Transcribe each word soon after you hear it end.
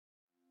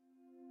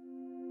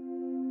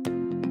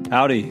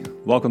Howdy.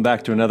 Welcome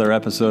back to another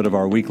episode of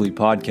our weekly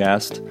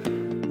podcast.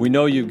 We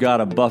know you've got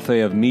a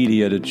buffet of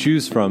media to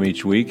choose from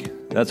each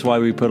week. That's why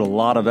we put a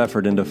lot of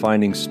effort into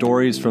finding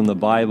stories from the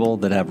Bible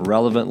that have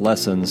relevant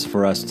lessons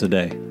for us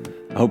today.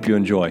 I hope you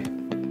enjoy.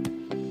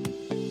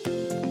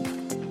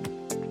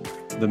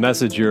 The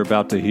message you're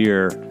about to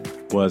hear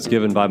was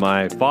given by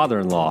my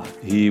father-in-law.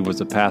 He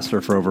was a pastor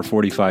for over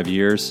 45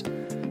 years.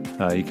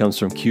 He comes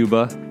from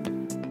Cuba.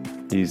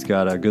 He's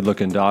got a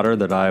good-looking daughter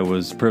that I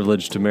was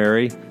privileged to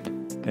marry.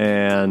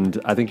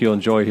 And I think you'll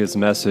enjoy his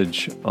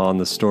message on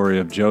the story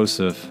of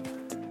Joseph.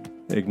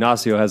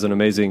 Ignacio has an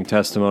amazing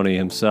testimony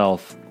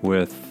himself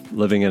with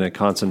living in a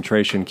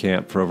concentration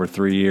camp for over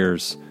 3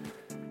 years.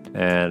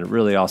 And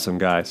really awesome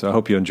guy, so I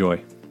hope you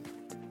enjoy.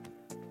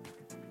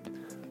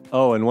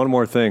 Oh, and one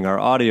more thing. Our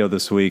audio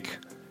this week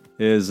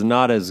is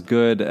not as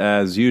good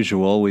as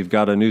usual. We've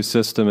got a new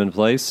system in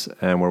place,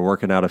 and we're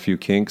working out a few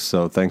kinks,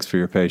 so thanks for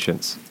your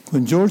patience.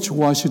 When George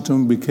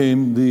Washington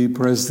became the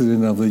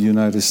President of the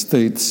United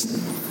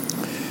States,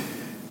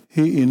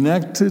 he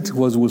enacted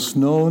what was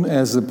known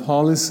as the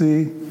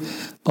policy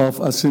of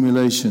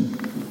assimilation.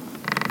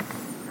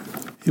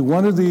 He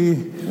wanted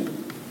the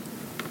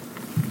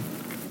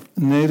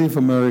Native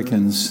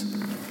Americans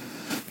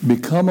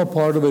become a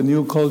part of a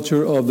new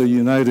culture of the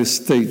United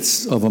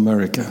States of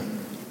America,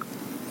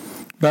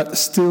 but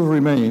still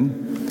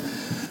remain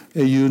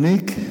a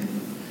unique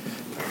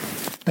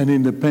and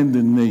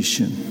independent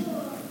nation.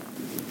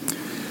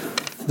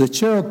 The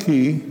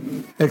Cherokee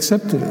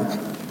accepted it.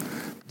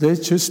 They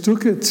just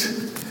took it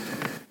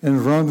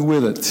and ran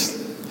with it.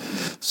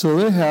 So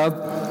they have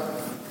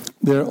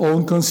their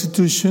own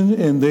constitution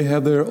and they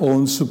have their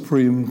own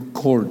Supreme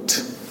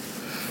Court.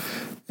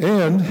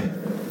 And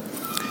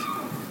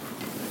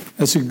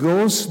as it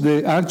goes,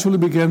 they actually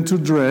began to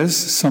dress,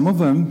 some of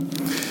them,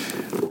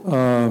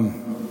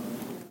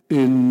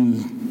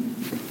 in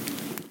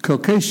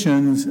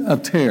Caucasian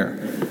attire.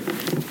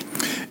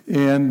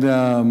 And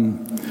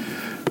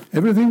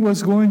everything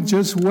was going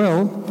just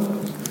well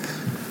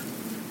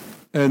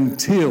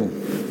until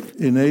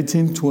in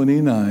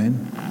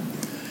 1829,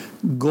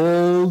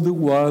 gold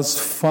was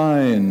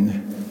found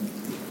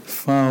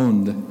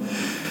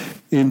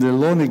in the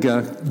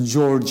Lonegan,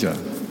 Georgia,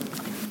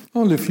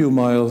 only a few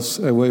miles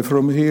away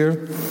from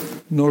here,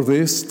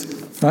 northeast,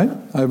 right?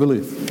 I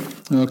believe.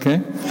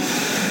 Okay?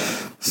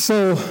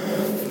 So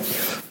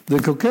the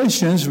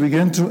Caucasians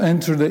began to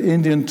enter the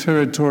Indian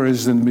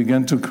territories and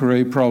began to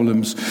create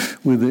problems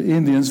with the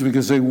Indians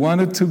because they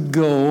wanted to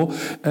go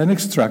and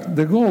extract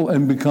the gold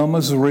and become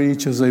as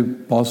rich as they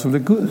possibly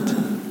could.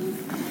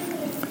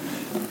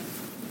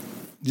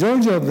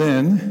 Georgia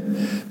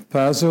then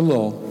passed a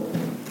law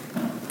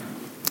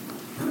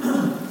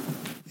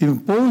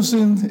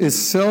imposing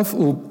itself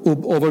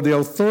over the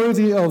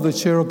authority of the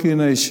Cherokee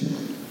Nation.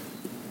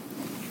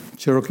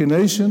 Cherokee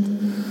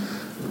Nation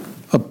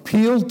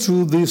appealed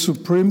to the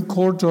Supreme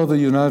Court of the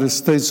United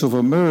States of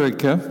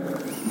America,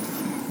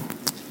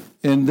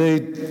 and they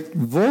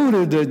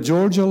voted that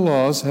Georgia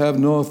laws have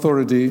no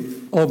authority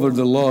over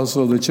the laws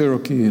of the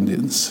Cherokee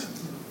Indians.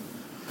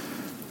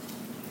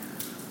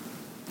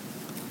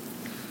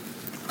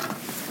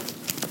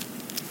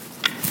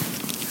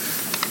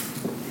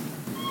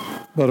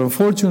 But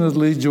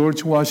unfortunately,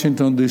 George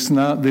Washington did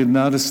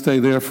not stay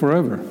there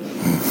forever.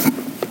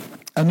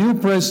 A new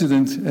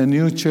president, a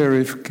new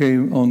sheriff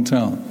came on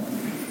town,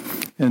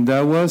 and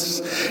that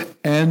was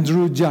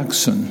Andrew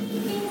Jackson.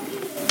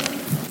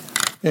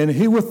 And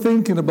he was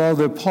thinking about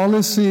the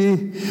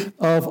policy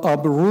of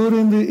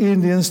uprooting the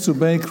Indians to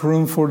make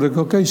room for the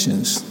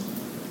Caucasians.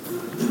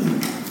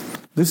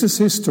 This is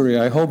history.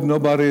 I hope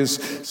nobody is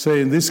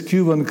saying this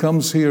Cuban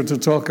comes here to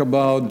talk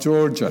about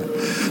Georgia.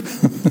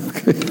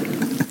 Okay.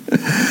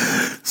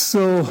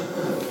 So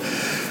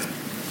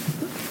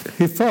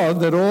he thought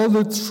that all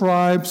the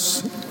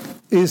tribes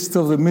east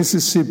of the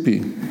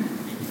Mississippi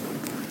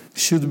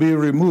should be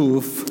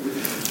removed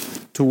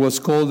to what's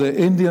called the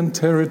Indian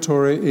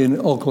Territory in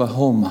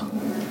Oklahoma.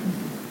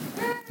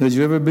 Have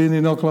you ever been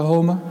in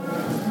Oklahoma?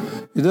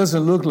 It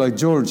doesn't look like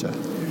Georgia.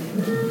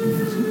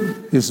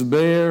 It's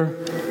bare,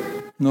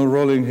 no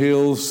rolling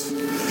hills,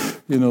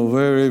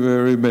 very,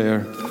 very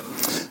bare.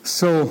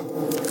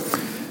 So,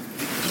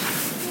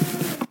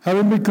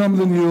 having become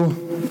the new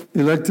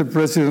elected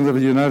president of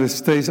the United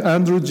States,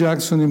 Andrew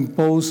Jackson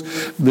imposed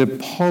the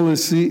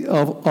policy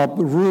of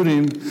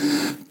uprooting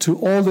to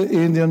all the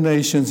Indian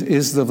nations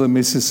east of the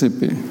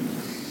Mississippi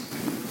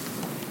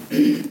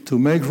to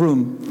make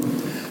room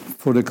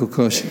for the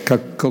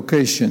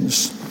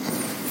Caucasians.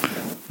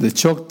 The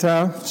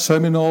Choctaw,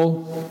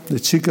 Seminole, the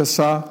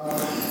Chickasaw,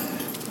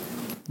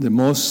 the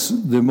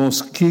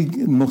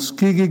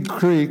Muskogee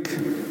Creek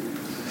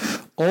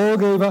all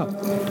gave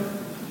up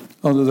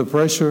under the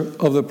pressure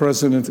of the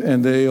president,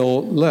 and they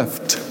all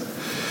left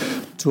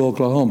to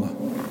Oklahoma.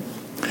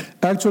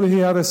 Actually, he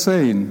had a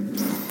saying.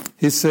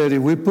 He said,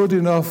 if we put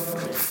enough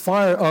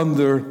fire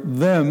under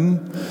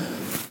them,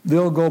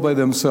 they'll go by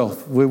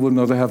themselves. We will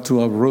not have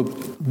to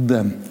uproot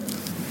them.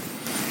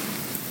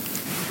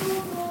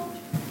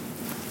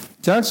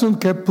 Jackson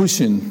kept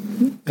pushing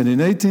And in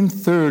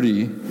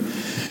 1830,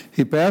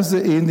 he passed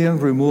the Indian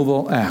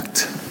Removal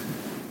Act.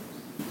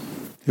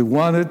 He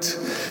wanted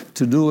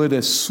to do it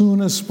as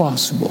soon as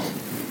possible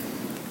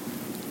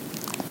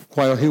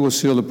while he was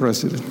still the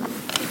president.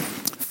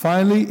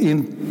 Finally,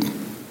 in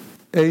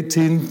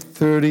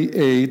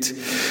 1838,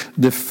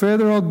 the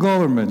federal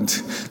government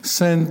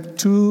sent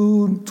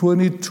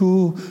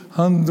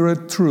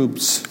 2,200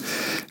 troops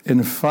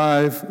and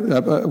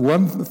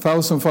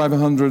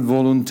 1,500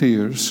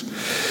 volunteers.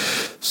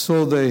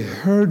 So they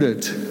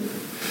herded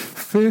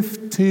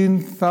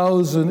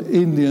 15,000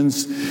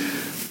 Indians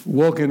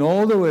walking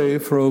all the way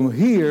from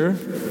here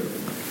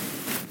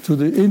to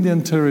the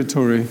Indian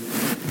Territory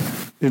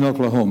in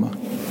Oklahoma.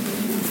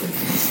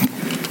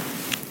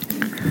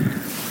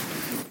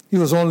 He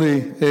was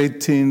only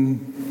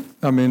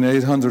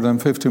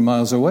 850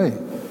 miles away.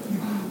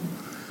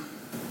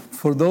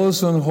 For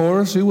those on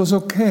horse, it was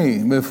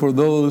okay, but for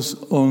those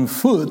on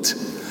foot,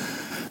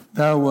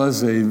 that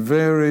was a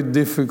very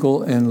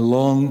difficult and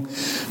long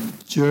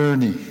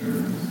journey.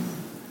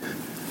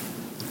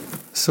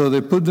 So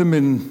they put them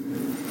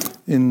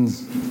in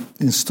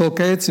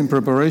stockades in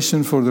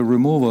preparation for the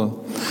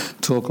removal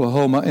to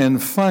Oklahoma,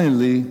 and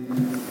finally,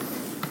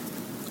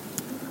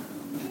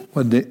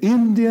 what the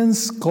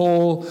Indians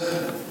call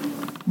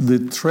the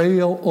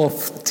Trail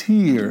of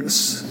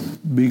Tears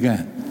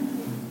began.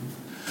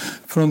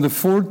 From the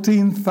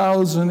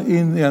 14,000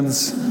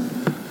 Indians,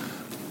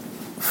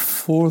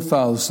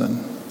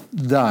 4,000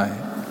 died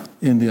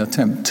in the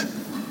attempt.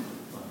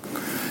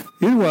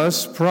 It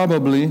was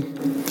probably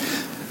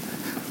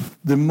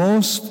the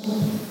most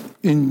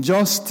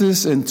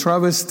injustice and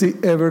travesty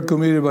ever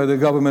committed by the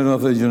government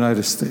of the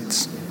United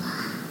States.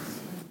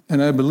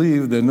 And I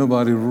believe that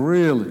nobody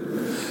really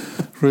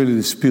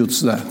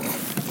disputes that.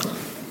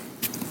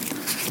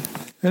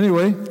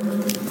 Anyway,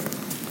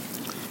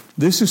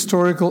 this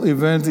historical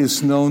event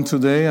is known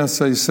today,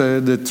 as I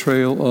said, the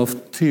Trail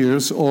of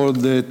Tears, or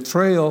the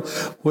trail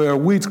where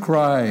wheat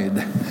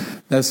cried.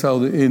 That's how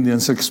the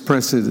Indians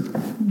expressed it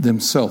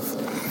themselves.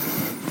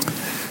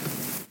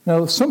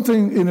 Now,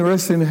 something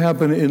interesting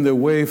happened in the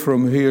way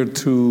from here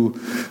to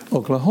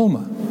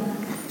Oklahoma.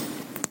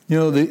 You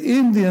know, the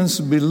Indians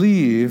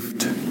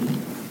believed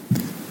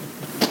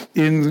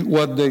in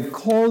what they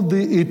called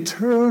the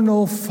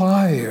eternal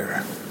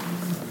fire.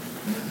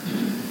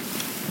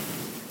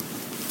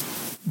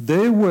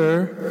 They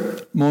were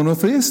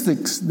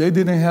monotheistics. They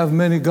didn't have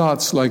many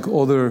gods like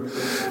other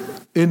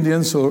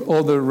Indians or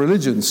other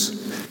religions.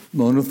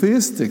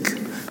 Monotheistic,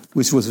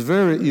 which was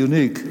very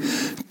unique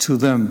to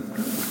them.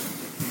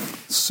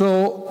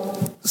 So,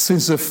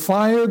 since the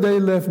fire they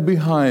left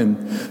behind,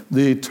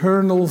 the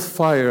eternal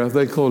fire, as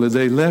they call it,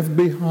 they left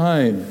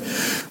behind,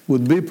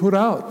 would be put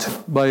out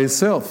by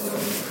itself.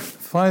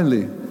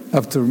 Finally,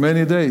 after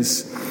many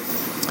days,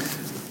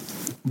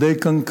 they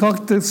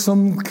concocted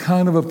some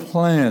kind of a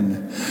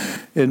plan,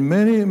 and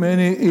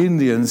many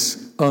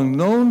Indians,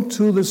 unknown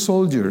to the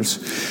soldiers,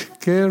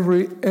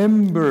 carry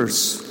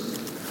embers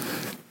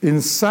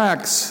in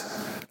sacks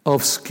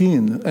of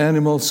skin,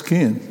 animal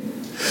skin.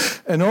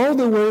 And all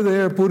the way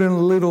there, putting a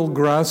little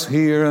grass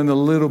here and a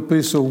little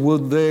piece of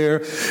wood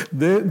there,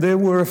 they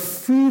were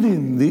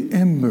feeding the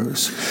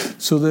embers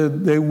so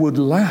that they would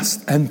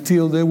last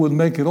until they would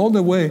make it all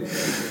the way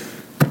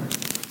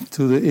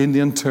to the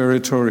Indian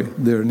Territory,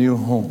 their new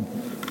home.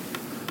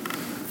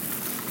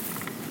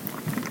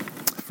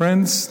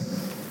 Friends,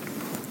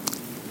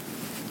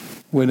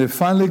 when they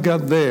finally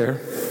got there,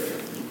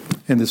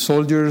 and the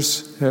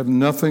soldiers had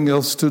nothing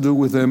else to do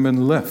with them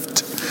and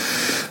left,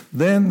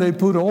 then they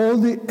put all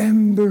the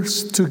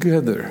embers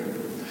together,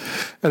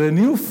 and a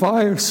new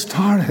fire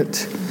started.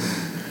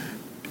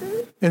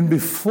 And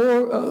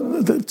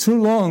before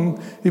too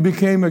long, it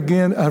became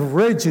again a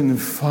raging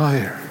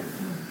fire.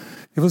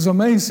 It was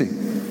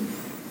amazing,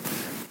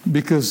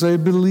 because they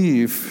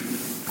believed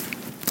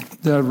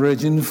that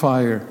raging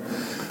fire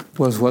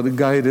was what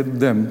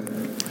guided them.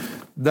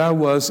 That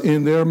was,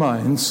 in their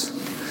minds,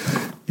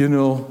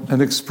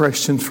 an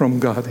expression from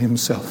God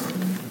Himself.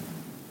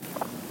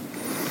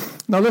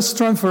 Now let's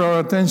transfer our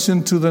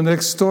attention to the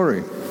next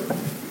story,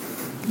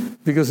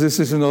 because this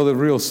is another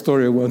real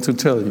story I want to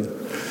tell you.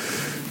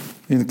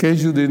 In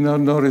case you did not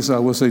notice,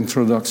 that was the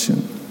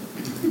introduction.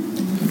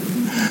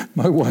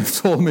 My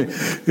wife told me,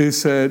 he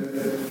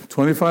said,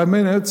 25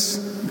 minutes.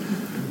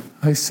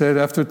 I said,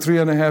 after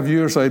 3.5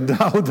 years, I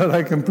doubt that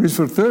I can preach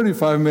for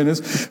 35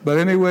 minutes. But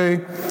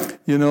anyway,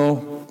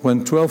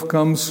 when 12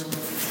 comes,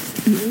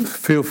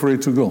 feel free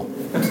to go.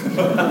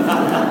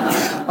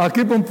 I'll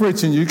keep on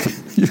preaching. You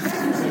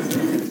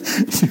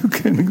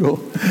can go.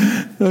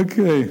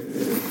 Okay.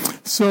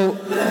 So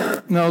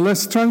now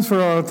let's transfer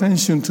our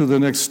attention to the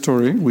next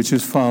story, which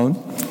is found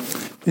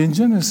in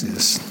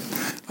Genesis.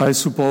 I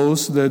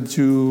suppose that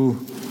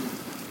you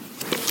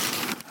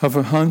have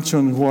a hunch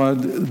on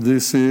what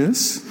this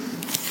is.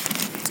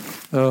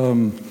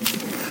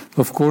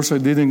 Of course, I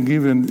didn't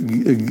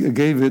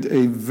gave it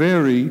a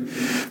very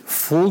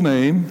full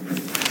name,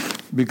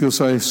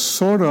 because I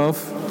sort of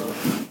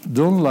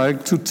don't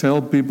like to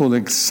tell people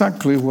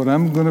exactly what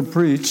I'm going to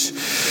preach,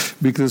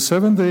 because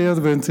Seventh-day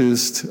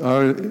Adventists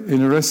are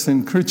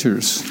interesting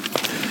creatures.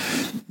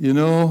 You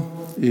know,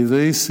 if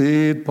they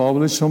see it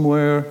published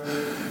somewhere,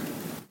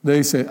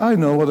 they say, I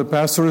know what the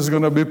pastor is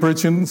going to be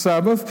preaching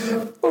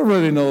Sabbath.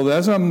 Already know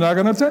that, so I'm not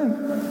going to attend.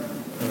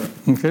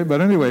 Okay,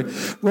 but anyway,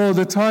 well,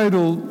 the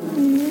title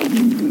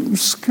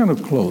is kind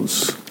of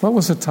close. What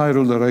was the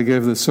title that I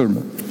gave the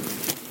sermon?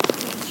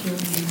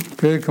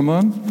 Okay, come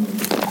on.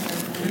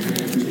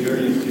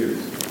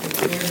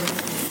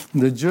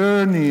 The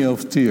Journey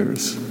of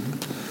Tears.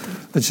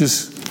 Let's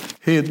just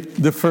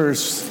hit the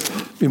first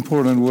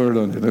important word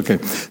on it. Okay,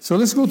 so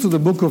let's go to the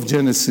book of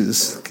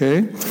Genesis.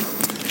 Okay,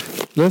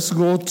 let's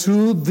go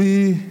to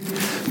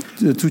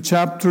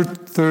chapter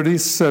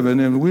 37,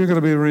 and we're going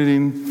to be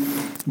reading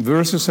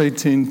verses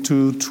 18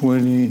 to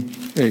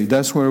 28.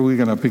 That's where we're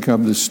going to pick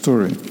up the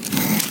story.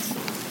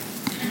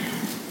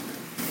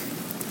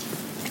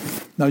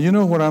 Now, you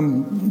know what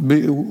I'm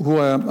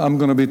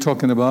going to be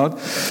talking about.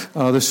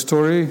 The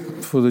story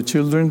for the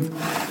children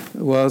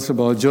was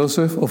about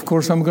Joseph. Of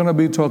course, I'm going to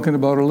be talking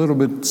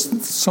about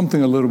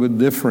something a little bit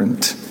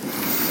different.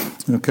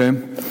 Okay?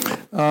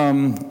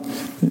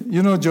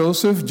 You know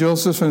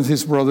Joseph and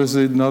his brothers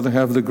did not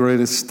have the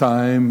greatest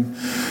time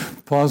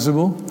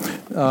possible.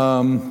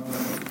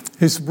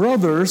 His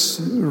brothers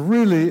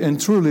really and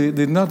truly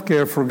did not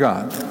care for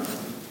God.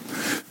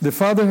 The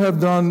father had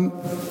done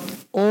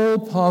all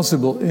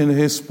possible in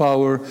his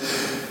power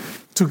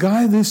to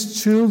guide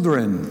his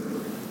children.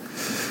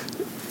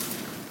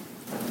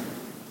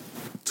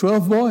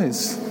 12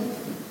 boys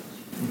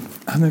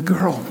and a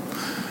girl.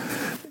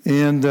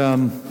 And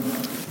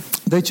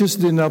they just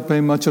did not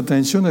pay much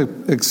attention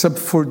except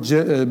for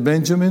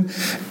Benjamin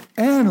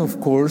and, of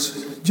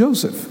course,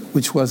 Joseph,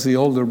 which was the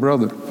older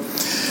brother.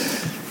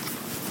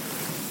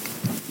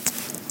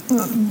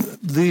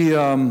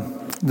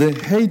 The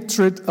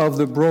hatred of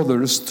the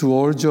brothers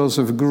toward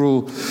Joseph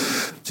grew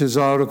just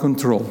out of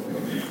control.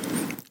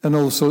 And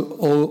also,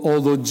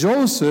 although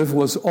Joseph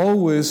was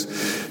always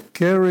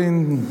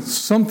carrying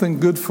something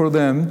good for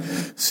them,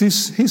 he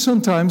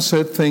sometimes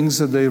said things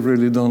that they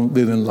really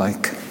didn't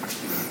like.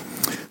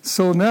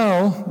 So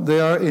now they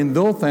are in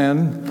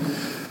Dothan,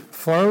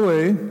 far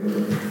away.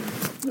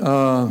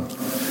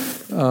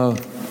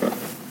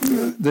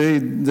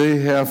 They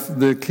have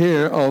the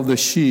care of the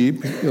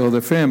sheep or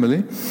the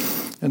family,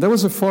 and that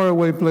was a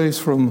faraway place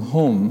from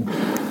home.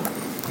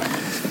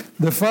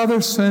 The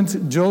father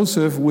sent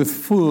Joseph with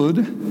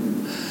food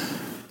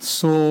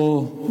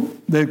so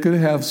they could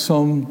have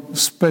some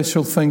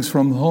special things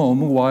from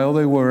home while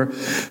they were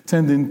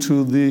tending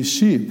to the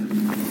sheep.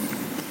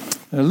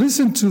 Now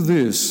listen to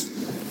this.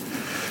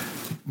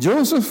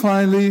 Joseph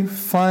finally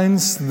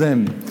finds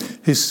them.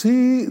 He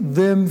sees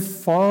them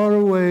far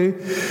away,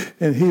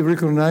 and he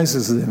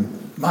recognizes them.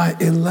 My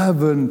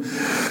 11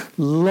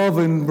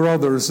 loving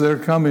brothers, they're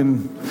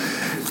coming.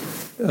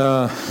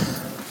 They're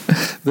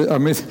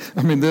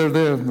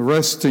there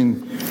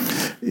resting.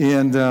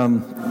 And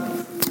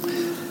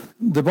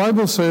the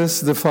Bible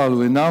says the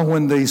following. Now,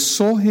 when they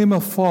saw him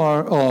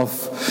afar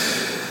off,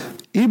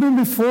 even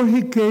before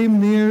he came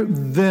near,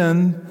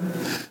 then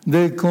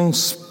they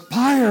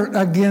conspired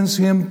against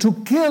him to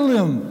kill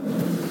him.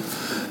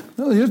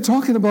 You're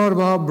talking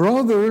about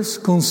brothers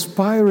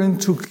conspiring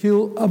to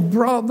kill a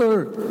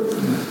brother.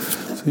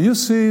 So you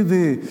see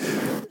the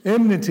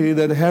enmity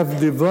that have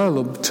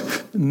developed,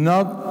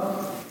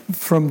 not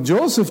from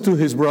Joseph to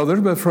his brothers,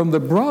 but from the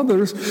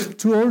brothers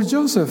towards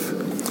Joseph.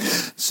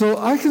 So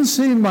I can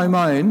see in my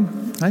mind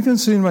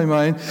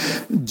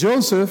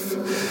Joseph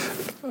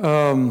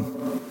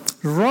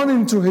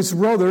running to his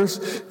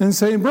brothers and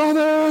saying,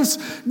 brothers,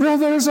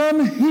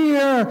 I'm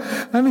here,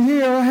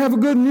 I have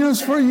good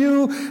news for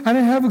you, and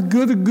I have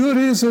good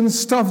goodies and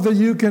stuff that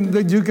you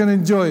can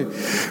enjoy.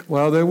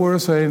 Well, they were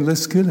saying,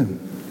 let's kill him.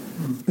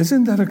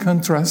 Isn't that a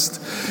contrast?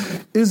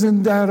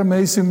 Isn't that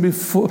amazing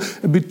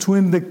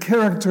between the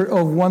character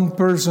of one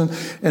person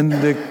and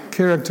the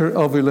character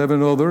of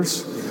 11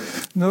 others?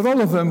 Not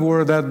all of them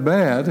were that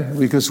bad,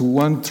 because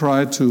one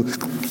tried to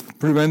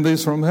prevent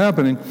this from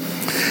happening.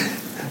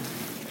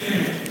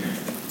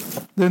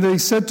 Then they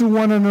said to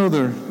one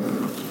another,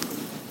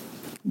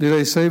 did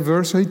I say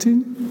verse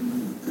 18?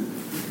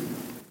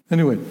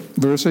 Anyway,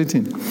 verse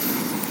 18.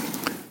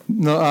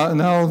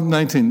 Now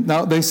 19.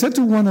 Now they said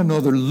to one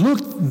another, look,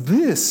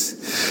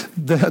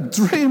 the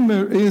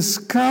dreamer is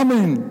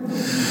coming.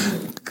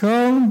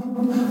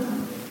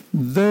 Come,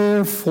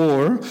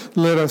 therefore,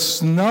 let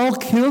us now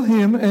kill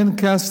him and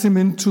cast him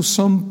into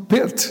some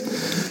pit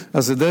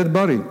as a dead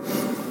body.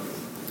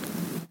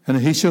 And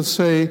he shall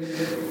say,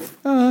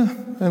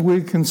 and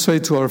we can say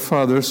to our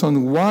father,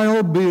 some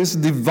wild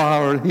beast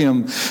devoured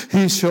him.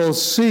 He shall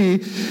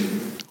see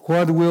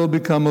what will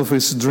become of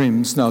his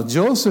dreams. Now,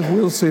 Joseph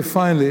will see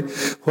finally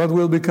what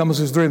will become of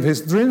his dreams.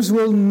 His dreams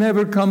will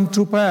never come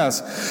to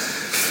pass.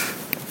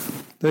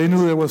 They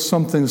knew there was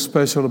something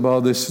special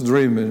about this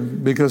dream,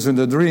 because in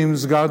the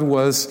dreams, God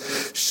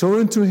was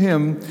showing to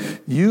him,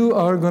 you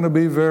are going to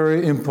be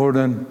very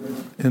important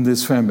in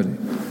this family.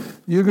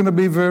 You're going to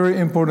be very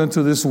important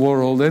to this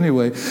world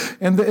anyway.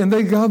 And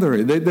they gather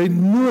it. They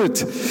knew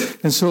it.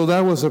 And so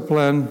that was a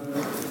plan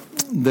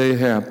they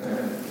had.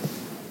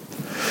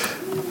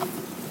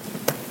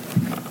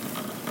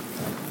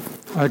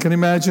 I can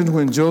imagine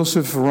when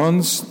Joseph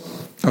runs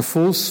at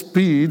full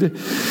speed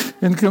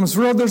and comes,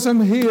 brothers,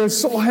 I'm here,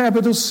 so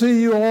happy to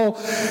see you all.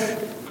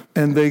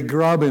 And they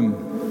grab him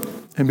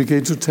and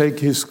began to take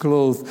his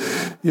clothes.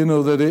 You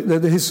know,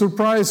 that he's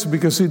surprised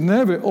because he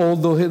never,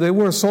 although they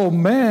were so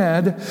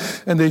mad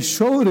and they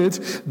showed it,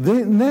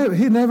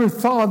 he never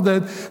thought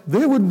that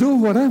they would do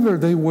whatever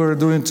they were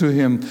doing to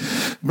him.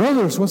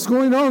 Brothers, what's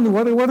going on?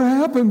 What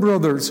happened,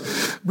 brothers?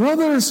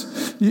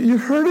 Brothers, you're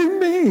hurting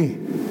me.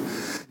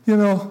 You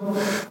know,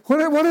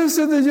 what is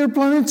it that you're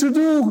planning to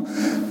do?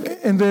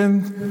 And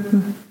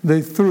then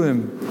they threw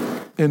him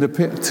in the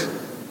pit.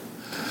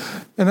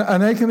 And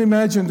I can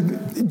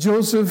imagine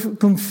Joseph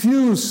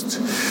confused,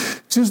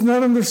 just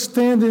not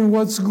understanding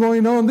what's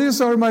going on.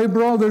 These are my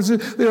brothers.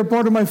 They are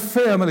part of my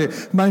family.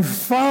 My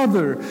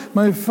father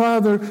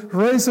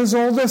raised us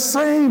all the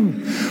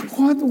same.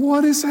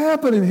 What is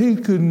happening? He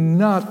could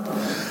not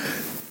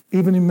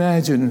even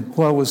imagine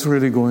what was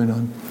really going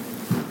on.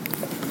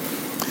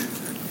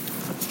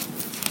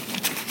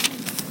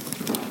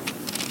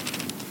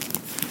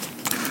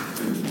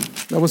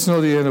 That was not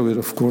the end of it,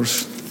 of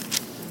course.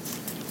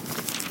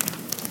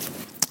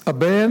 A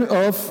band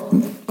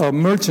of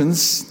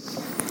merchants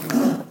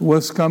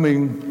was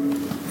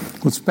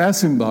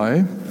passing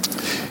by.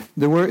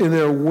 They were in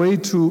their way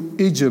to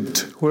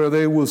Egypt, where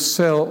they will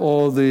sell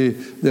all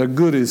their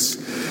goodies,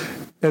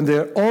 and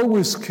they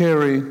always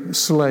carry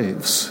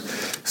slaves.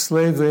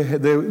 Slaves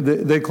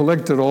they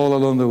collected all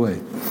along the way.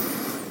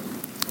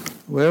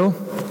 Well,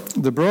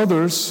 the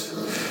brothers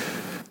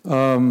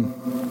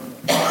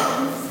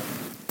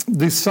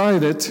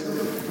decided,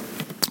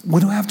 we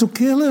don't have to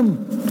kill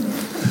him.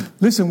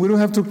 Listen, we don't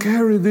have to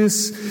carry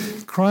this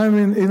crime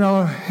in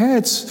our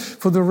heads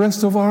for the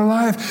rest of our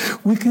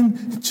life. We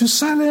can just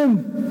sell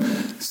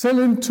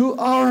him to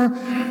our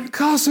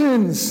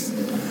cousins,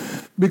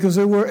 because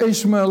they were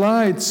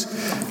Ishmaelites.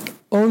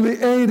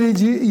 Only 80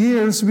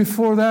 years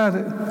before that,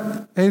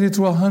 80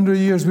 to 100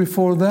 years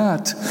before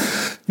that,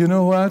 you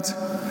know what?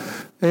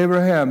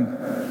 Abraham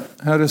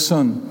had a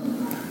son.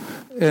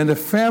 And a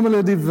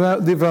family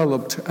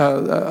developed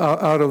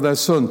out of that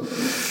son.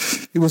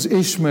 It was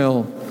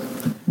Ishmael,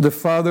 the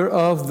father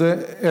of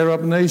the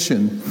Arab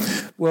nation.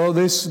 Well,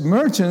 these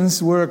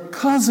merchants were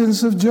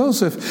cousins of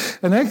Joseph.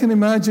 And I can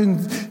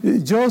imagine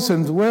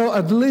Joseph, well,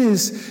 at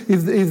least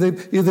if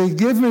they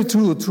give me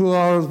to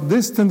our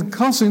distant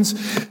cousins,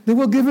 they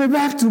will give me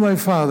back to my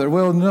father.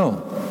 Well,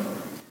 no.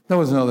 That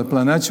was not the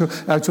plan.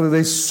 Actually,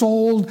 they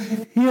sold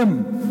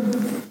him.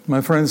 My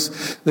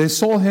friends, they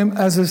sold him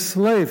as a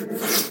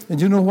slave.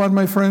 And you know what,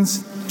 my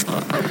friends?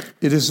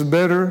 It is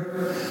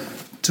better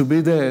to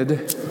be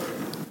dead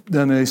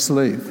than a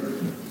slave.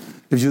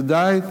 If you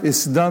die,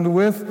 it's done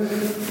with.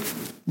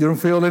 You don't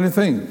feel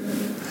anything.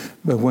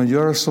 But when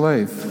you're a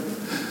slave,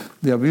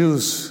 the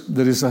abuse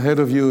that is ahead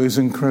of you is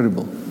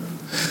incredible.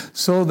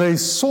 So they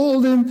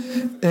sold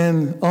him,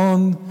 and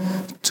on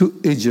to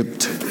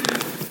Egypt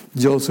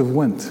Joseph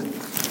went.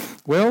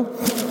 Well,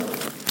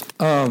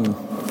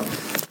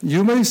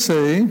 you may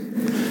say,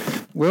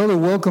 well, the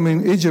welcome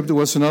in Egypt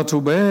was not too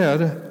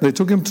bad. They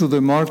took him to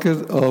the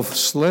market of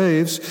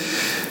slaves.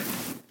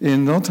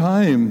 In no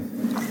time,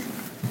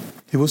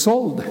 he was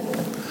sold.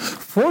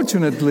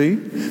 Fortunately,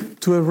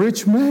 to a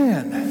rich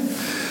man,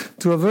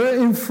 to a very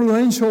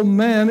influential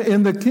man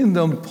in the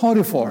kingdom,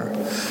 Potiphar.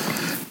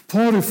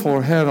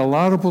 Potiphar had a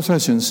lot of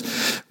possessions.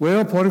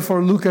 Well,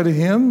 Potiphar looked at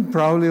him,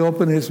 proudly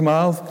opened his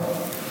mouth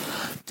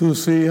to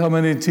see how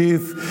many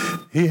teeth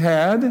he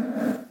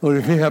had, or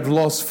if he had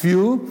lost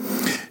few.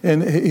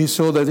 And he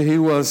saw that he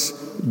was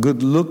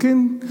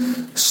good-looking,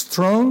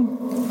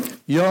 strong,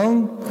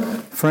 young,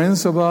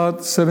 friends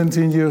about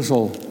 17 years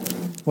old.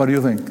 What do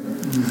you think?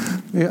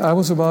 Yeah, I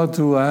was about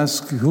to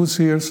ask, who's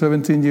here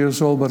 17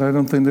 years old, but I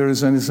don't think there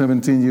is any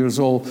 17 years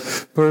old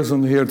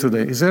person here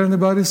today. Is there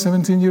anybody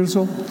 17 years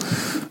old?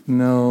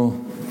 No.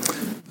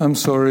 I'm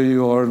sorry,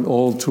 you are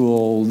all too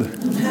old,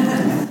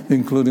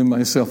 including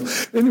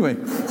myself. Anyway,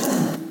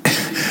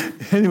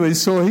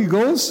 so he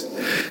goes,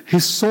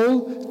 he's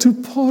sold to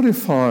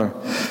Potiphar.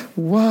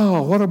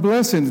 Wow, what a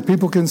blessing.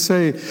 People can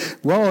say,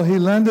 wow, he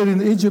landed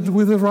in Egypt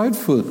with the right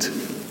foot.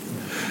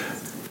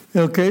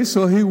 Okay,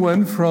 so he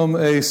went from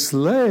a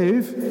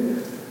slave,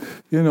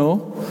 into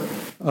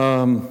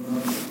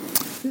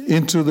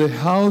the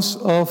house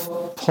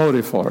of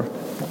Potiphar.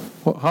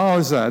 How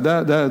is that?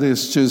 That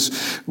is just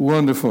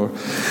wonderful.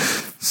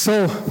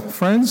 So,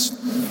 friends,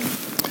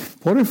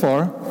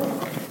 Potiphar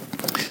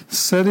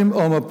set him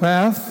on a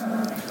path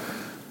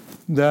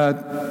that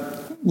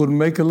would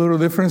make a little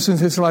difference in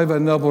his life,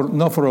 and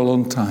not for a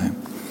long time.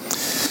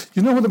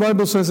 You know what the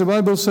Bible says? The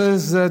Bible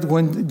says that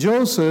when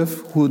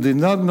Joseph, who did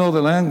not know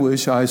the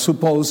language, I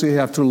suppose he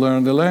had to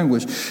learn the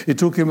language. It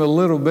took him a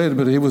little bit,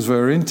 but he was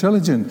very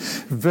intelligent,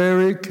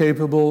 very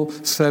capable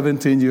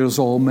 17 years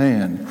old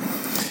man.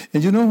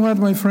 And you know what,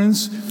 my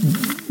friends?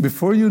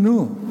 Before you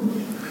knew,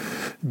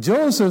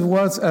 Joseph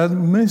was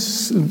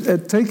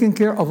taking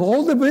care of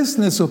all the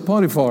business of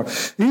Potiphar,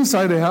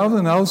 inside the house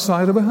and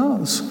outside of the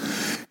house.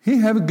 He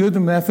had good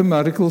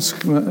mathematical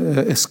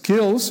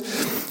skills,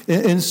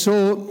 and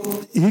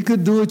so he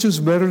could do it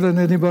just better than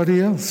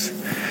anybody else.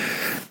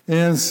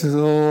 And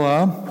so,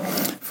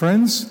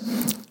 friends,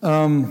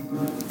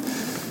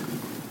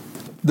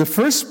 the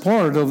first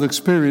part of the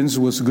experience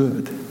was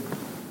good.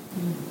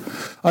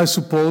 I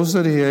suppose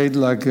that he ate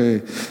like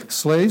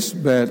slaves,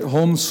 but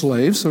home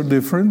slaves are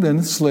different than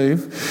a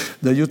slave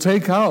that you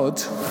take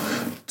out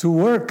to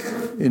work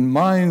in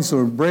mines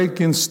or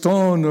breaking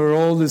stone or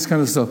all this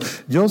kind of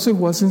stuff. Joseph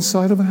was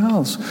inside of a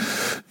house,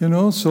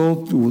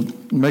 so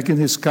making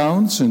his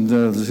counts and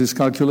his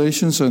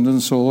calculations and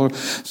then so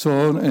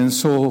on and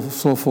so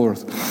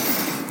forth.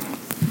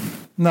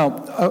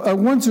 Now, I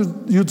want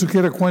you to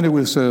get acquainted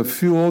with a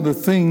few other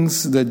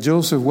things that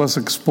Joseph was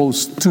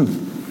exposed to.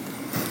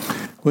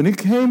 When he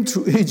came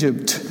to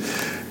Egypt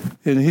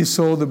and he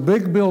saw the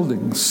big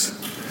buildings,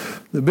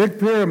 the big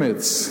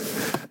pyramids,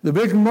 the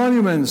big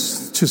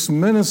monuments, just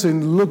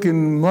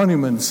menacing-looking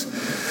monuments,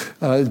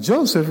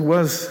 Joseph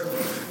was,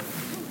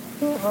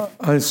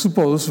 I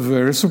suppose,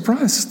 very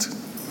surprised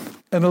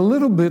and a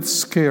little bit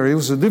scary. It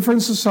was a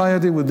different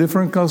society with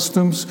different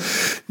customs,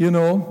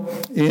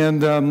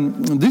 and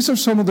these are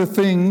some of the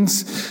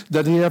things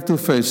that he had to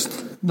face.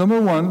 Number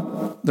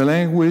one, the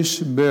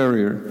language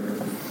barrier.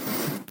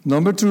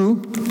 Number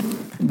two,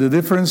 the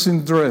difference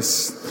in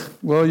dress.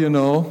 Well,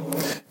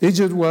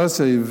 Egypt was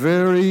a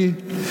very,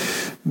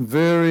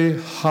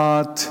 very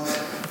hot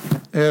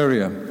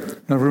area.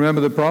 Now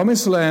remember, the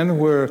promised land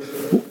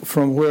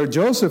from where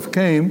Joseph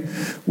came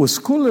was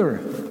cooler.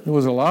 There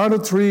was a lot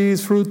of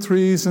trees, fruit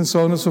trees, and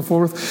so on and so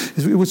forth.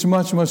 It was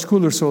much, much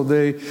cooler, so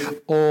they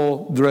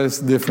all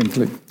dressed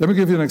differently. Let me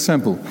give you an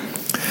example.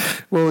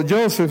 Well,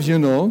 Joseph,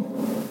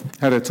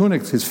 had a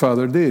tunic, his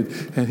father did,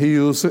 and he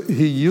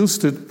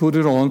used to put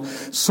it on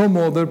some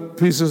other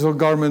pieces of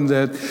garment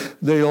that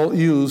they all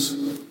use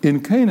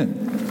in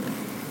Canaan.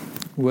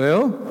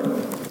 Well,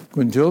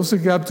 when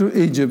Joseph got to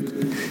Egypt,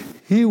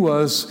 he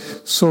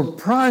was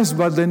surprised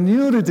by the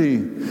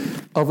nudity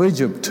of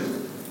Egypt.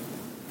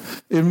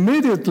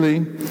 Immediately,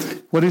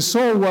 what he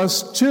saw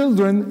was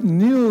children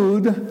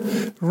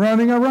nude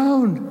running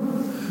around.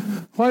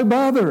 Why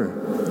bother?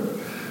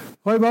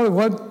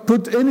 Why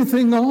put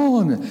anything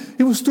on?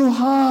 It was too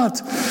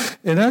hot.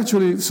 And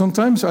actually,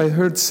 sometimes I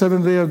heard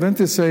Seventh-day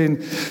Adventists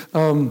saying,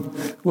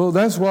 well,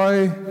 that's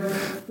why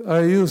I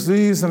use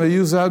these and I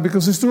use that,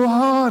 because it's too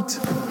hot.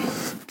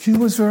 It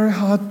was very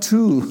hot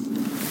too.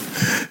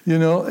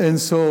 And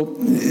so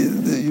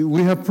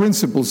we have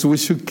principles, so we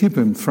should keep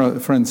them,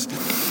 friends.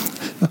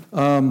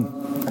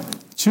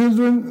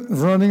 Children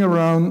running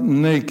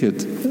around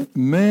naked.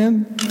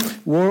 Men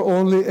wore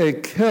only a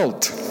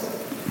kilt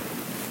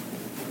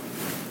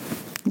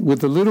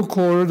with a little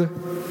cord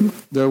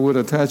that would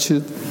attach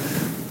it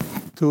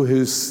to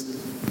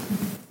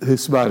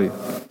his body,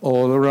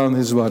 all around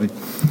his body.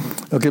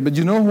 Okay, but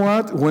you know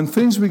what? When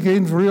things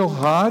became real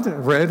hot,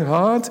 red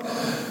hot,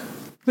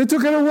 they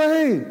took it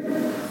away.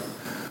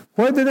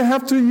 Why did they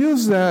have to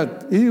use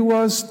that? It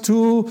was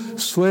too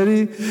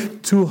sweaty,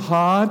 too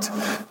hot,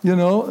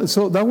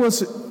 So that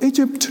was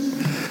Egypt.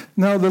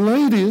 Now the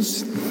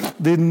ladies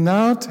did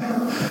not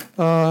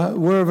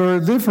were very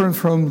different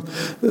from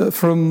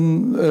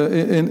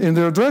in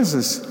their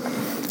dresses.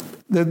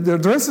 Their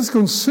dresses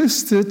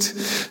consisted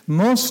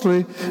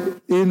mostly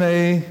in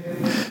a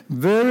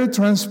very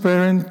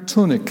transparent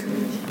tunic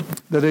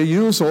that they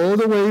use all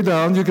the way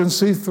down. You can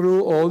see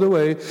through all the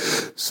way,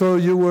 so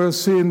you were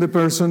seeing the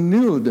person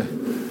nude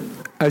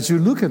as you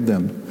look at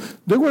them.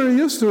 They were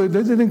used to it.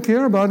 They didn't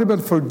care about it.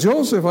 But for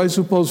Joseph, I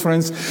suppose,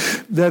 friends,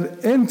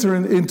 that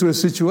entering into a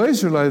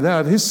situation like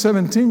that, he's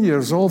 17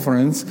 years old,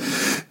 friends,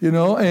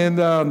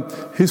 and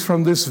he's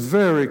from this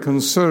very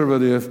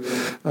conservative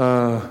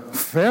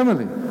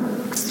family.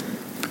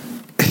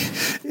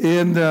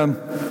 And,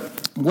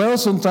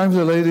 sometimes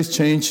the ladies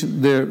change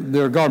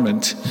their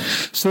garment.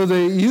 So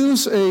they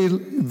use a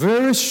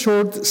very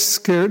short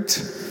skirt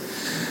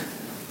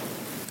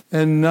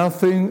and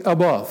nothing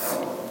above.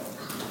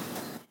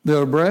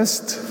 Their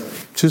breast,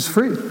 just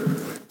free,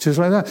 just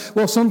like that.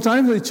 Well,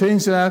 sometimes they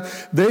change that.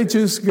 They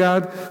just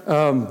got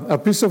a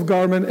piece of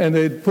garment and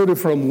they put it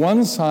from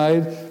one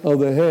side of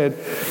the head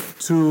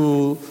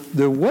to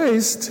the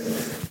waist,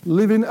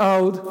 leaving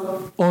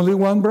out only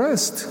one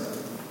breast.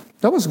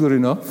 That was good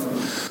enough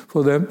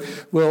for them.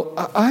 Well,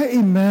 I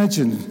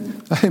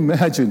imagine,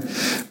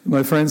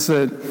 my friends,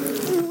 that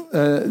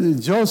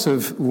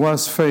Joseph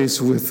was faced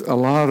with a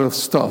lot of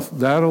stuff.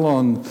 That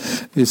alone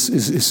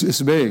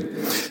is big.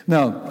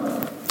 Now,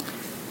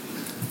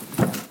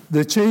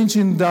 the change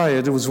in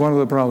diet was one of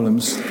the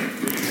problems.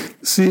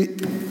 See,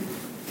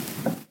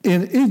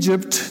 in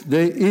Egypt,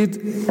 they eat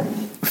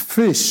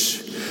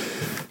fish.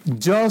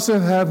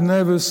 Joseph had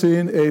never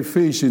seen a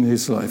fish in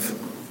his life.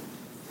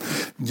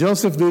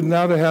 Joseph did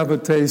not have a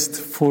taste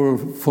for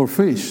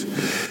fish.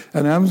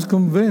 And I'm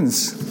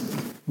convinced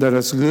that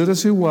as good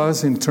as he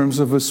was in terms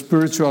of his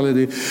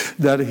spirituality,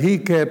 that he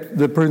kept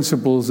the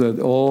principles that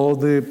all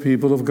the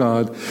people of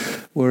God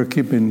were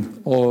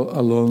keeping all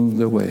along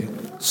the way.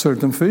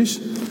 Certain fish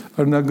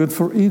are not good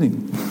for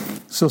eating.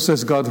 So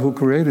says God who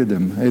created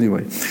them.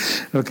 Anyway,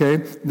 okay,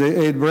 they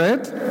ate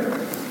bread,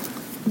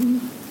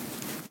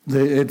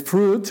 they ate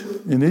fruit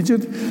in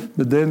Egypt,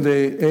 but then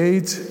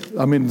they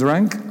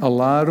drank a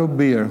lot of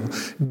beer.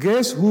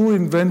 Guess who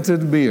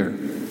invented beer?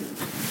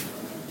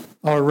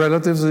 Our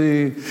relatives,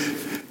 the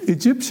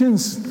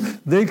Egyptians.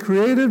 They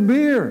created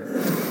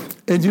beer.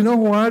 And you know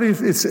what?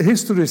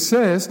 History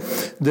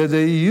says that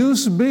they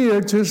used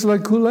beer just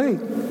like Kool-Aid.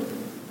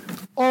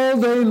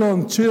 All day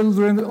long,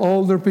 children,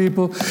 older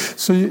people.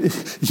 So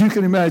you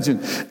can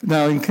imagine.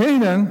 Now in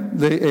Canaan,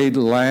 they ate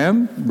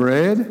lamb,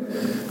 bread,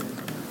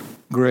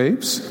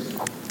 grapes,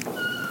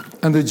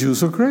 and the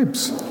juice of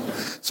grapes.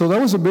 So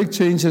that was a big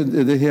change that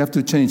they have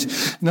to change.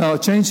 Now,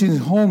 changing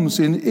homes.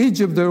 In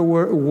Egypt, there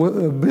were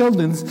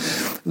buildings.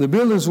 The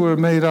buildings were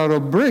made out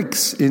of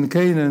bricks. In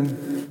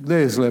Canaan,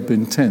 they slept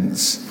in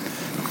tents.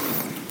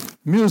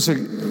 Music.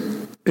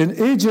 In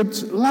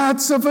Egypt,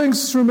 lots of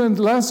instruments,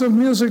 lots of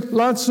music,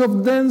 lots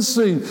of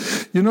dancing.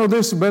 You know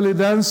this belly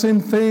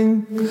dancing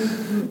thing?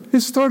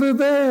 It started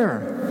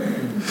there.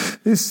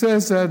 It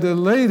says that the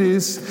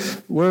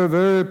ladies were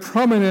very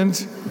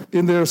prominent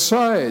in their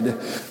side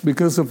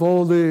because of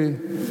all the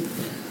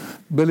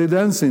belly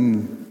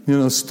dancing,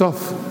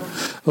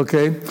 stuff.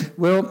 Okay?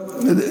 Well,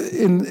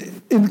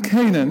 in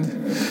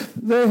Canaan,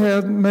 they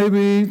had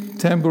maybe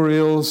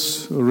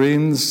tambourines,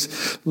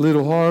 rings,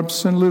 little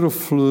harps, and little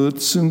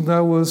flutes, and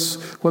that was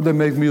what they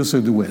make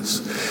music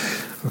with.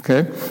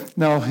 Okay?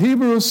 Now,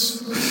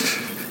 Hebrews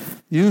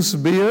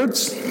used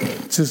beards,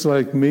 just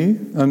like me.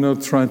 I'm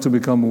not trying to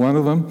become one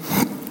of them.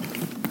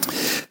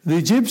 The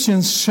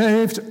Egyptians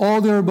shaved all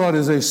their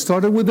bodies. They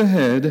started with the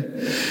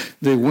head,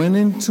 they went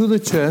into the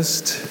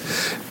chest,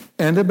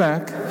 and the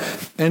back,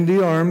 and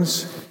the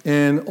arms,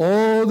 and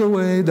all the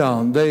way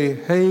down. They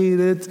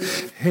hated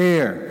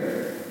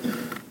hair.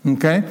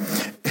 Okay?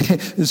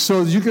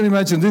 So you can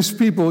imagine these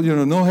people,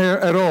 no hair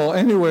at all,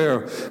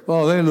 anywhere.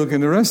 Well, they look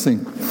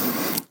interesting.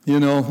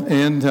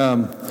 And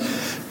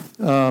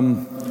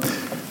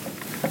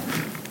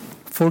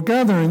for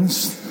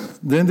gatherings,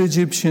 then the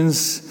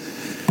Egyptians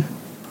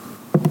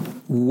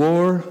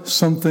wore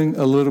something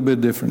a little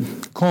bit different.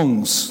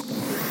 Conchs.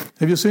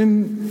 Have you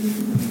seen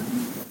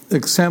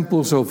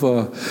examples of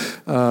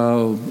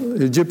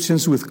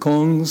Egyptians with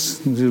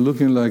conchs? They're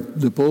looking like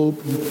the Pope.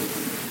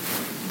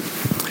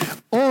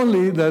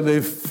 Only that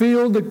they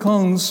filled the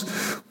conchs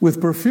with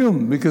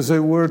perfume because they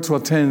were to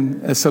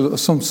attend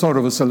some sort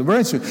of a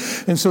celebration.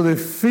 And so they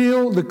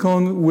filled the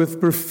conch with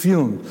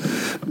perfume.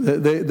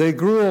 They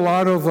grew a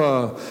lot of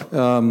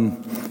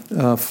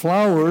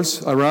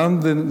flowers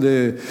around in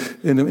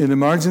the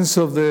margins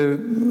of the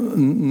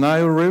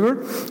Nile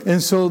River.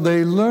 And so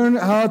they learned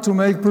how to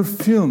make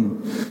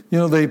perfume.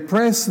 They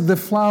pressed the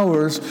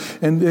flowers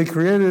and they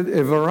created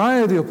a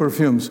variety of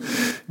perfumes.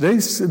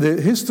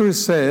 The history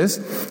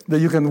says that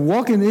you can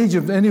walk in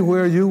Egypt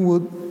anywhere you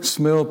would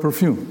smell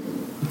perfume.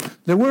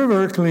 They were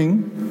very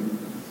clean.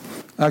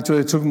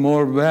 Actually, they took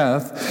more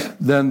bath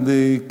than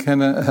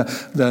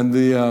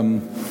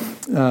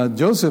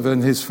Joseph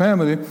and his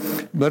family.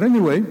 But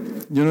anyway,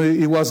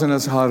 it wasn't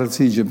as hot as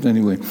Egypt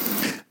anyway.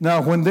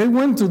 Now, when they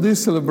went to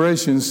these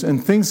celebrations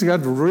and things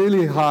got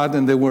really hot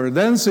and they were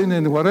dancing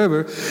and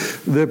whatever,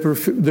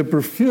 the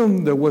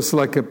perfume that was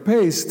like a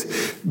paste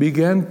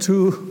began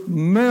to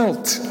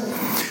melt.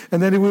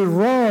 And then it would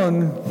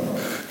run,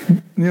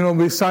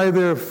 beside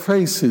their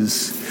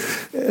faces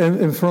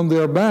and from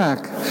their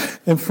back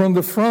and from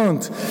the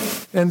front.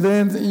 And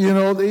then,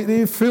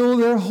 they fill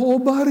their whole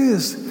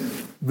bodies.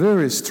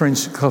 Very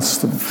strange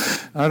custom.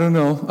 I don't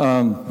know.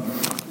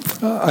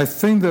 I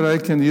think that I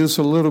can use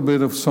a little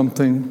bit of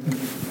something,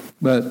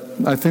 but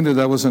I think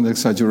that was an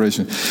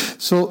exaggeration.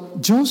 So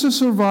Joseph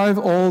survived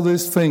all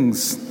these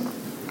things.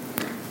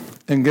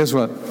 And guess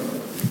what?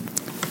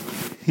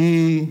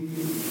 He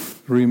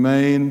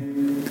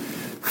remained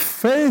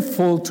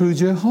faithful to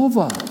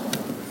Jehovah.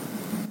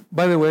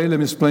 By the way, let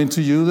me explain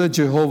to you that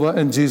Jehovah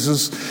and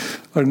Jesus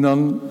are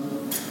none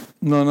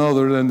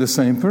other than the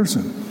same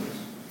person.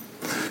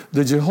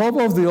 The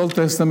Jehovah of the Old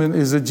Testament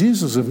is the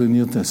Jesus of the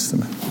New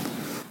Testament.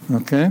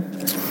 Okay?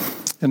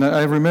 And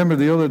I remember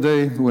the other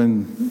day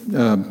when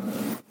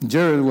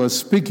Jared was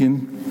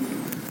speaking,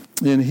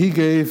 and he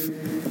gave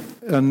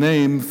a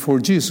name for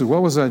Jesus.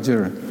 What was that,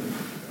 Jared?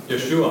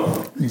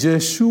 Yeshua.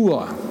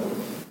 Yeshua.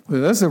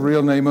 Well, that's the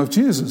real name of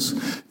Jesus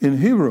in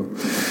Hebrew.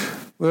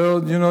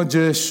 Well,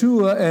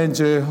 Yeshua and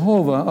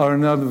Jehovah are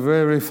not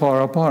very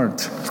far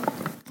apart.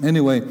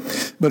 Anyway,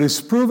 but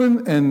it's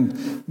proven,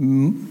 and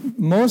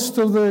most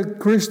of the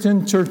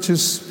Christian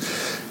churches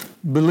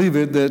believe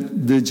it,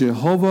 that the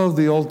Jehovah of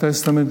the Old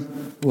Testament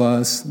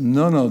was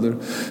none other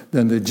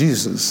than the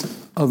Jesus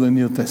of the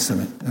New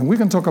Testament. And we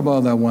can talk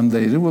about that one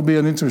day. It will be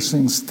an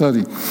interesting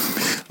study.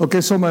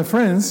 Okay, so my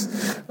friends,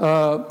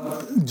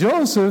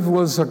 Joseph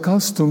was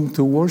accustomed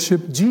to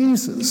worship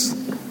Jesus.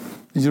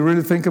 You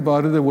really think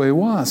about it the way it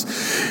was.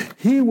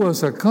 He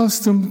was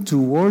accustomed to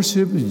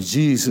worship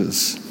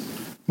Jesus,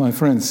 my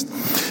friends.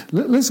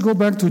 Let's go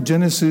back to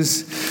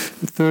Genesis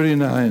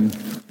 39.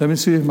 Let me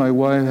see if my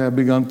wife has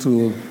begun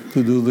to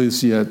do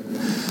this yet.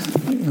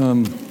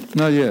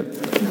 Not yet.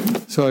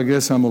 So I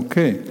guess I'm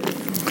okay.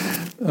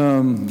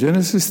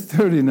 Genesis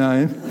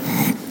 39.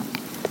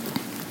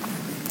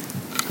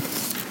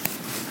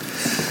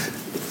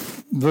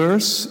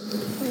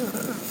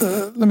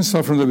 Let me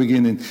start from the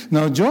beginning.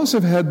 Now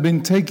Joseph had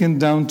been taken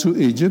down to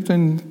Egypt,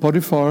 and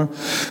Potiphar,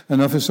 an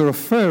officer of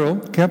Pharaoh,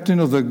 captain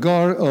of the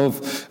guard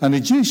of an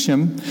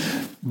Egyptian,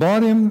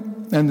 bought him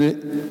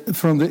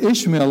from the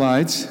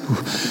Ishmaelites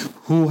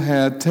who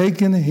had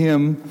taken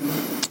him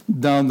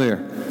down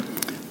there.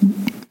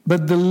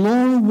 But the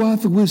Lord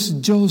was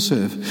with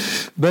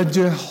Joseph. But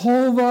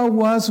Jehovah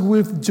was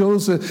with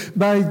Joseph.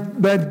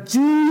 But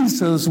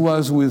Jesus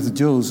was with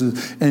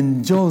Joseph.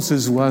 And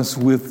Joseph was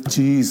with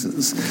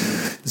Jesus.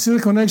 You see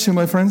the connection,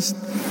 my friends?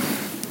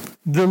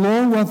 The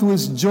Lord was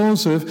with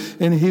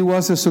Joseph, and he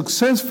was a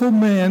successful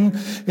man,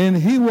 and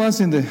he was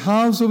in the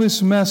house of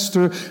his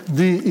master,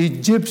 the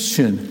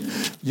Egyptian.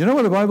 You know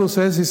what the Bible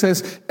says? It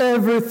says,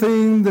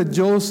 everything that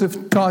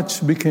Joseph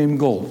touched became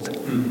gold.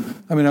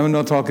 I mean, I'm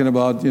not talking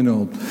about,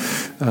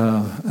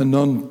 a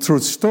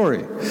non-truth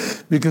story,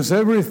 because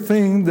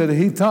everything that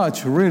he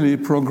touched really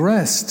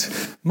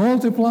progressed,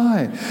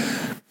 multiplied,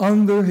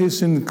 under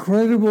his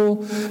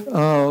incredible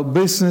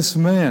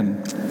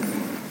businessman.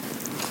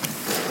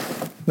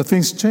 But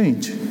things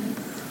change.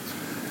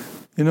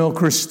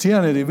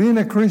 Christianity, being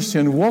a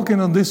Christian,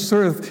 walking on this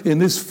earth, in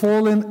this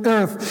fallen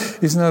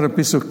earth, is not a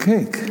piece of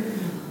cake.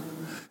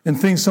 And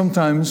things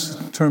sometimes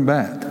turn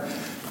bad.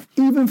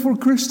 Even for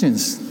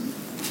Christians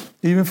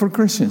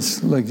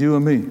like you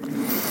and me.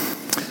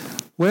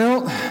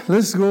 Well,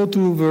 let's go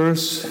to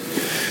verse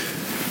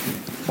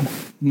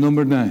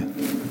number 9.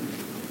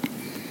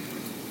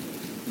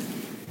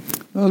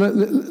 Well,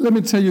 let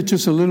me tell you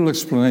just a little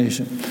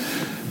explanation.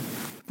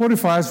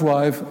 Potiphar's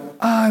wife,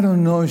 I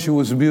don't know if she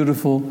was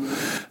beautiful.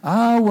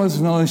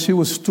 She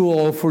was too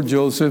old for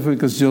Joseph,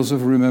 because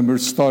Joseph, remember,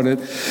 started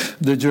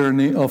the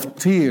journey of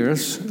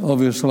tears of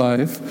his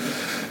life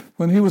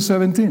when he was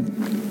 17.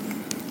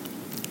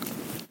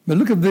 But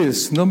look at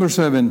this, number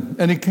 7.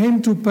 And it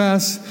came to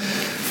pass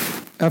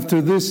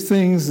after these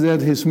things that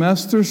his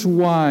master's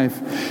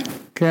wife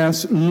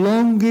cast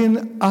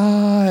longing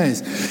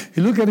eyes.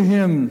 He looked at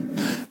him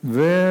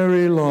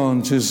very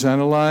long, just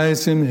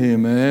analyzing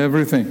him,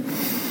 everything.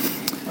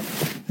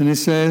 And he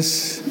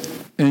says,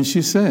 and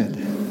she said,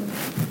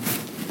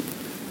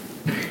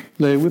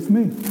 lay with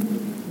me.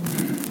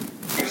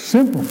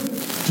 Simple.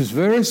 Just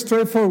very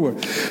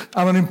straightforward.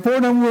 I'm an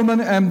important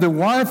woman. I'm the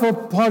wife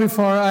of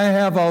Potiphar. I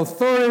have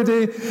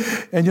authority.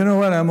 And you know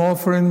what? I'm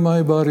offering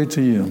my body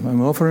to you.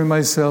 I'm offering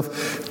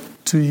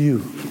myself to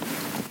you.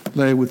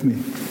 Lay with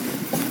me.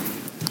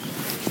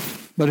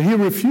 But he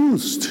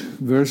refused.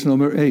 Verse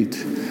number 8.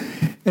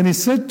 And he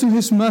said to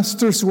his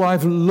master's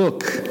wife,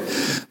 look,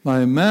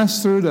 my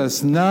master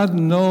does not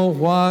know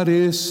what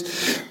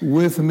is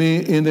with me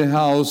in the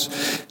house.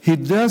 He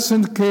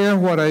doesn't care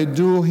what I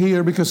do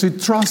here, because he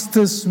trusts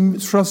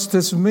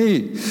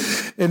me.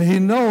 And he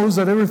knows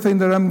that everything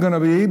that I'm going to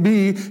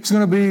be is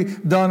going to be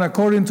done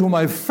according to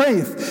my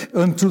faith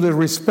and to the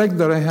respect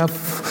that I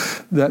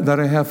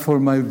have for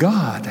my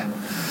God.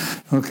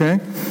 Okay?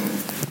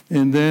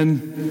 And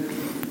then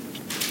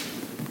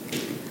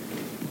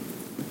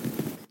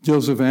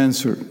Joseph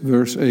answered,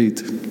 verse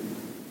 8.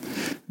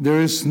 There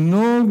is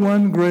no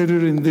one greater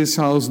in this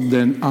house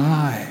than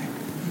I.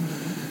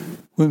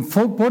 When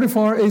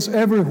Potiphar is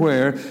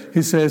everywhere,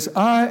 he says,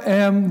 I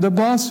am the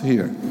boss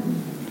here.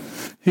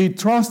 He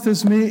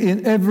trusts me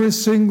in every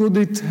single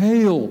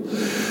detail.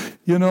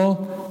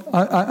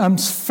 I'm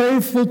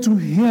faithful to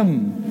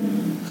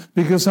him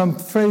because I'm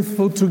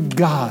faithful to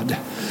God.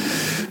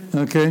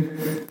 Okay?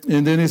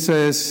 And then he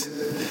says,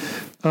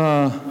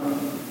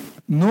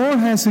 nor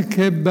has he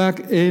kept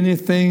back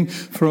anything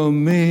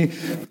from me.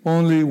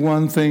 Only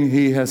one thing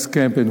he has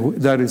kept,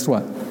 and that is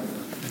what?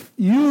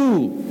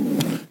 You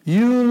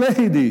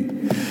lady.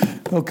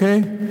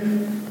 Okay?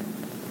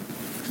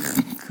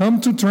 Come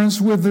to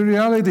terms with the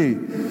reality.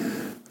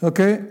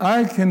 Okay?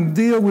 I can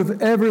deal with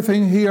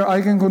everything here.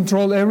 I can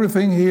control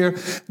everything here.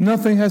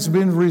 Nothing has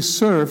been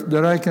reserved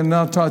that I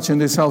cannot touch in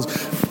this house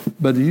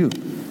but you.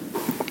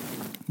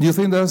 Do you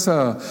think that's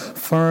a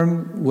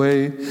firm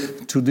way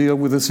to deal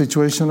with a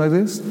situation like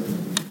this?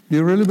 Do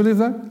you really believe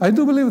that? I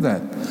do believe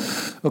that.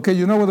 Okay,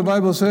 you know what the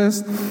Bible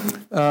says?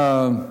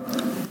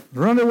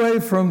 Run away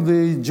from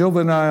the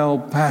juvenile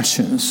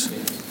passions.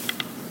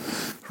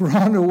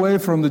 Run away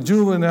from the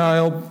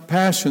juvenile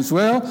passions.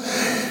 Well,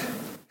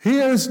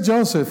 here's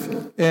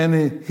Joseph,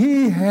 and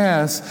he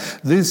has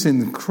this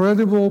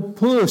incredible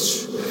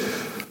push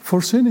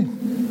for sinning.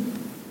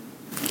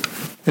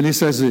 And he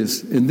says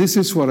this, and this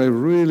is what I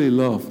really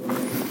love.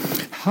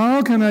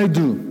 How can I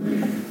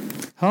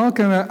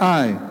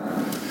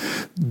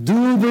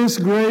do this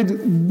great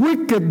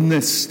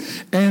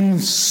wickedness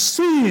and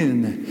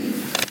sin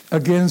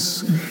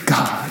against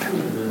God.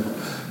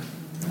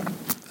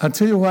 I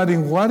tell you what,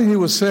 in what he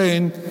was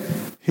saying,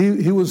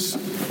 he was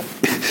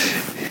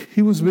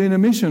being a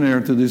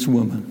missionary to this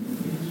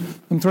woman.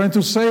 I'm trying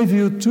to save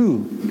you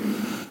too.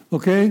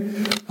 Okay?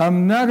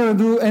 I'm not going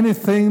to do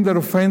anything that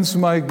offends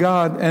my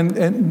God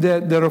and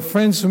that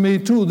offends me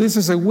too. This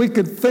is a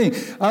wicked thing.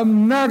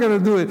 I'm not going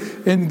to do it.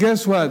 And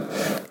guess what?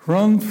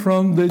 Run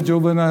from the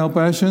juvenile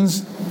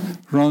passions.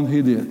 Run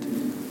he did.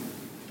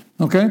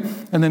 Okay?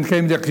 And then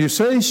came the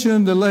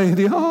accusation, the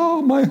lady,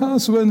 oh, my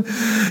husband,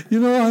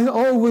 I've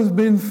always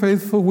been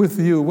faithful with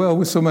you. Well,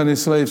 with so many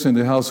slaves in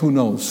the house, who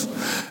knows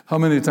how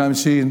many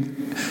times she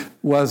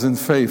wasn't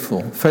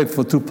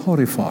faithful to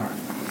Potiphar.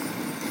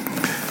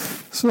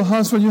 So,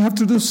 husband, you have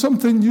to do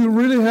something. You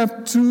really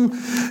have to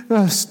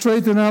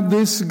straighten up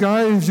this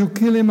guy. If you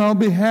kill him, I'll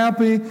be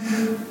happy.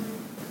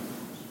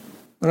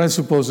 But I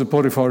suppose that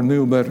Potiphar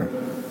knew better.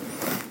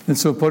 And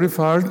so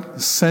Potiphar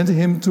sent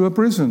him to a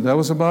prison. That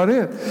was about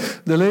it.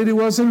 The lady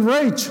was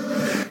enraged.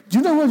 Do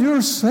you know what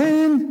you're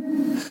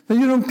saying? That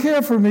you don't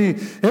care for me.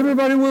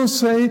 Everybody will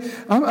say,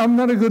 I'm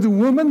not a good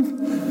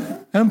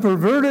woman. I'm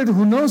perverted.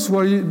 Who knows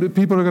what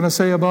people are going to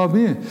say about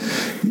me?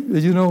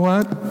 You know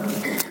what?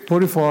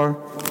 Potiphar,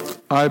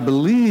 I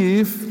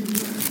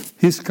believe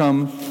he's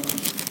come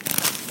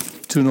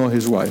to know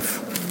his wife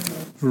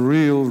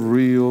real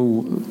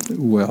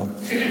well.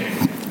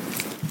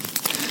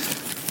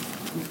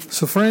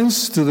 So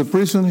friends, to the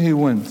prison he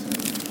went.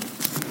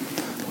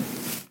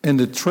 And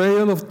the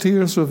trail of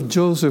tears of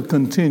Joseph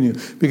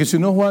continued. Because you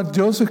know what?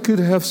 Joseph could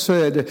have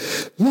said,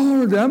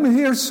 Lord, I'm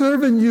here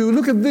serving you.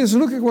 Look at this.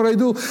 Look at what I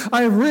do.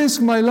 I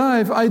risk my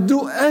life. I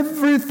do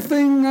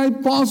everything I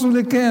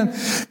possibly can,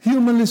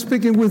 humanly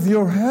speaking, with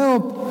your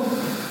help.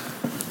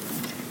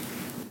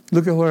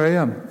 Look at where I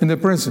am, in the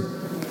prison.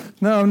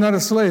 No, I'm not a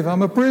slave.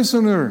 I'm a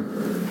prisoner.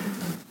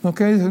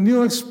 Okay, it's a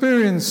new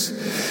experience.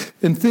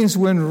 And things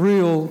went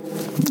real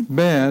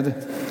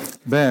bad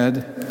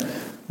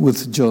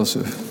with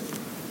Joseph.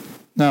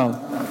 Now,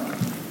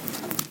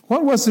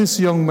 what was this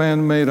young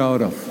man made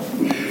out of?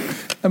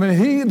 I mean,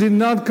 he did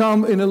not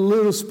come in a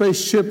little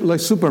spaceship like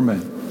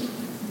Superman.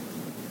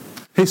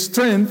 His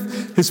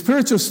strength, his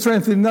spiritual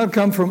strength did not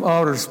come from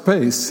outer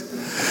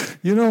space.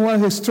 You know what?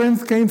 His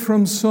strength came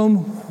from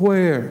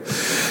somewhere.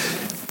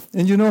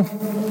 And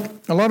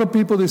a lot of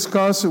people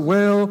discuss,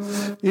 well,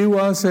 it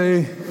was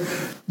a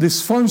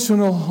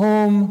dysfunctional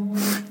home.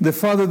 The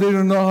father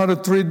didn't know how to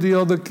treat the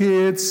other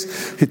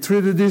kids. He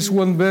treated this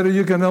one better.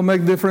 You cannot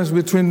make difference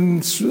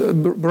between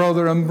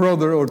brother and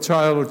brother or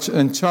child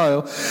and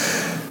child.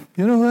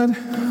 You know what?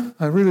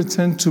 I really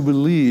tend to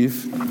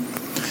believe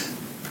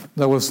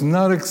that was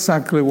not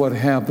exactly what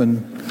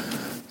happened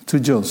to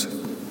Joseph.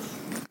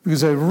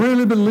 Because I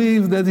really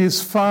believe that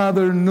his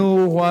father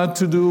knew what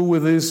to do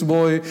with this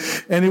boy.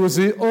 And he was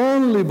the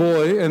only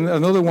boy, and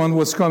another one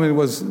was coming,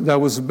 that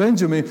was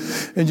Benjamin.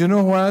 And you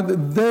know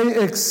what? They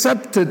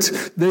accepted,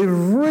 they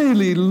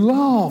really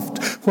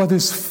loved what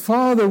his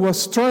father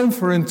was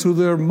transferring to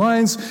their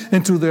minds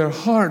and to their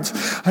hearts.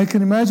 I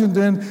can imagine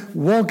them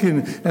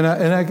walking,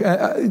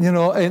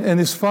 and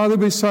his father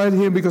beside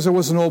him, because there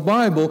was no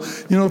Bible,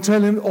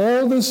 telling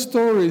all the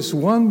stories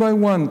one by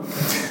one.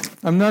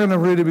 I'm not going to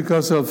read it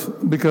because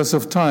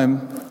of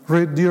time.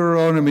 Read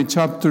Deuteronomy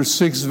chapter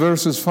 6,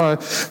 verses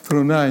 5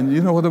 through 9.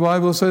 You know what the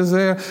Bible says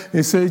there?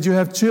 It says, you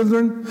have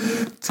children,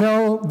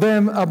 tell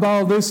them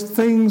about these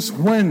things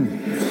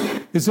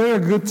when? Is there a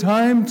good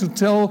time to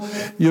tell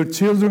your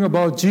children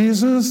about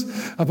Jesus?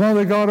 About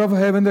the God of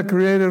heaven that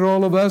created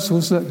all of us? Who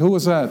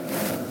was that?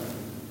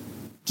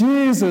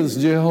 Jesus,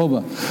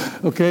 Jehovah.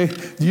 Okay?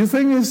 Do you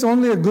think it's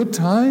only a good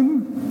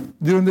time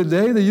during the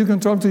day that you can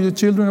talk to your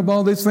children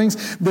about these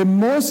things? The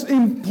most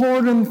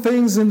important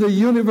things in the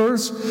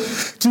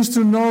universe, just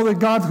to know the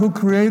God who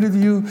created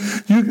you,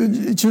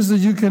 just that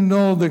you can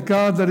know the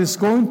God that is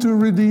going to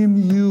redeem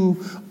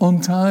you on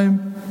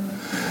time.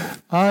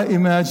 I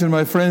imagine,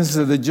 my friends,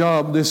 that the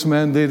job this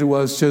man did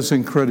was just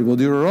incredible.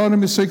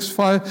 Deuteronomy 6,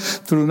 5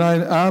 through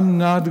 9. I'm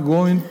not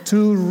going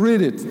to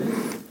read it.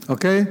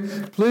 Okay?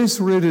 Please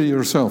read it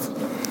yourself.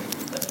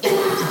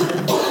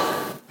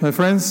 My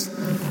friends,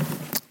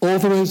 all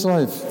through his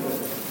life,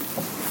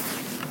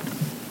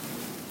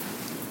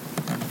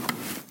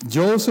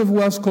 Joseph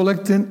was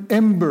collecting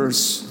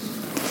embers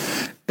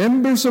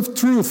of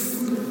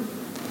truth,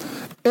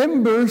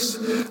 embers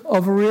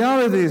of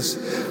realities,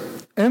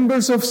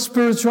 embers of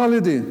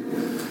spirituality,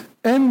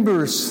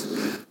 embers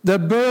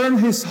that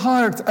burned his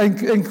heart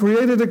and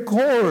created a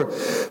core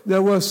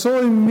that was so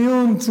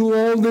immune to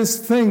all these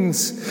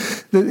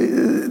things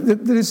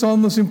that it's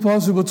almost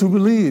impossible to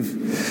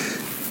believe.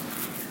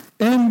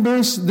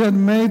 Embers that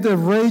made a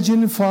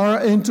raging fire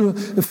into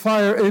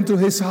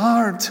his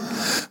heart.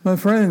 My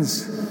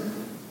friends,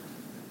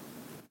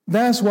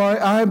 that's why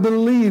I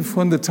believe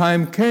when the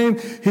time came,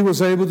 he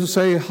was able to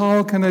say,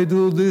 how can I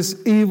do this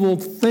evil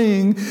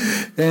thing?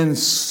 And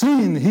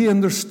sin, he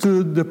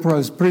understood the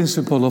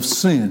principle of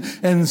sin.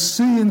 And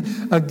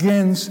sin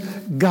against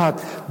God,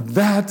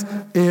 that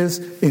is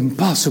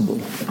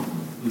impossible.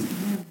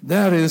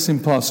 That is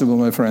impossible,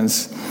 my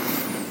friends.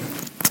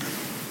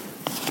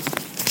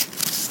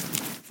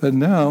 But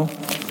now,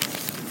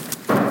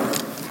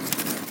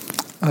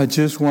 I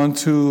just want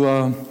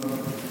to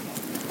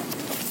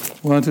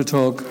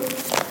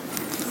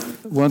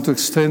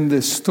extend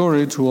this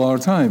story to our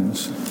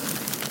times.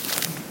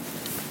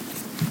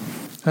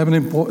 I have an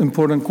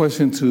important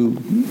question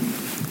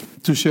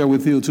to share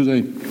with you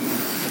today.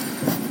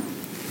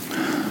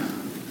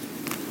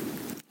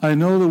 I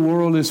know the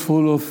world is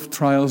full of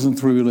trials and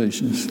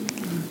tribulations.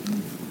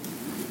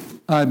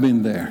 I've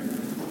been there.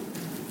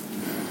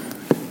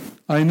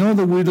 I know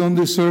that we don't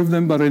deserve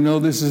them, but I know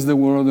this is the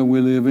world that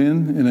we live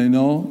in, and I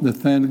know that,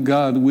 thank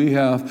God, we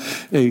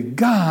have a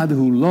God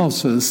who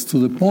loves us to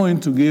the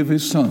point to give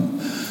His Son,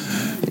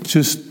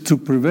 just to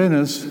prevent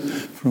us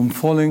from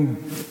falling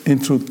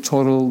into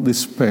total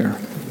despair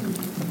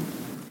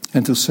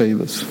and to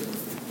save us.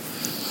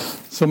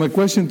 So my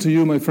question to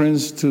you, my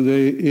friends,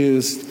 today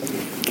is,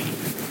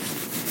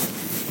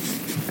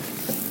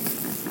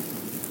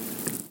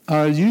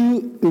 are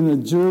you in a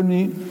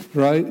journey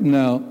right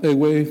now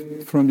away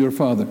from your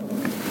Father?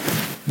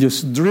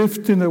 Just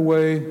drifting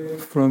away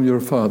from your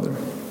Father.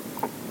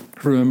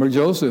 Remember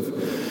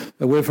Joseph,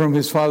 away from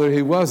his father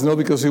he was, not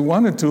because he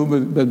wanted to,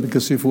 but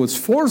because he was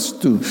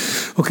forced to.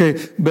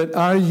 Okay, but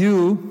are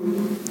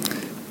you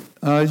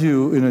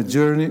in a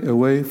journey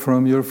away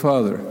from your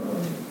Father?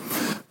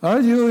 Are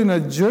you in a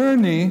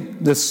journey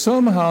that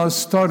somehow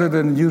started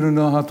and you don't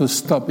know how to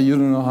stop it? You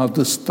don't know how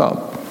to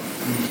stop.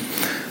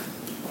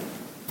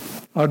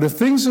 Are the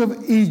things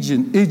of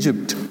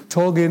Egypt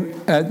tugging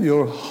at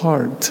your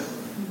heart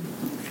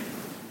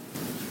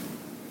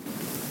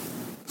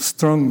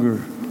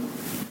stronger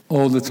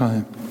all the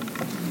time?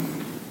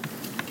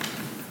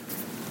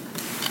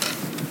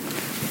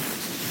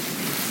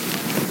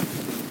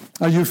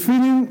 Are you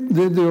feeling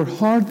that your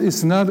heart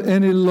is not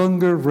any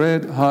longer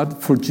red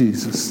hot for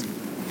Jesus,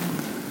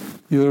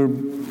 your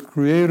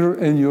Creator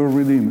and your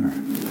Redeemer,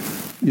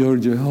 your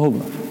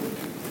Jehovah?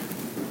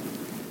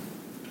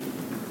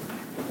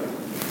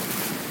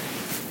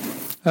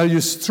 Are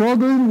you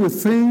struggling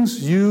with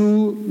things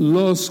you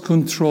lost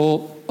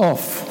control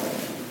of?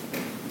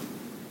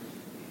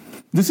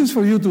 This is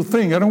for you to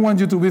think. I don't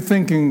want you to be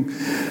thinking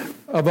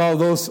about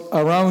those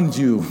around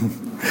you.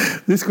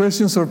 These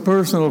questions are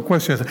personal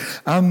questions.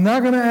 I'm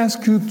not going to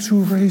ask you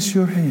to raise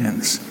your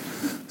hands,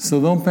 so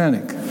don't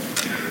panic.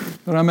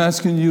 But I'm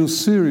asking you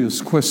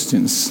serious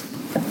questions.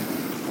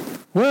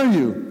 Where are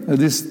you at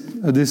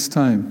this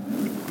time?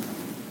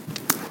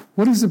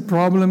 What is the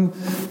problem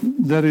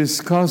that is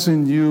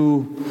causing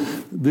you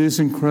this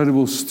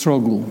incredible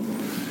struggle?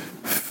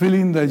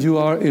 Feeling that you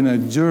are in a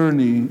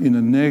journey, in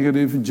a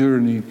negative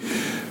journey,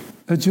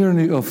 a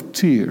journey of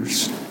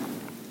tears.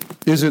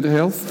 Is it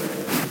health?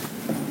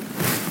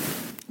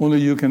 Only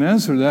you can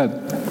answer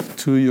that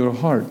to your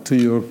heart, to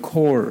your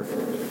core.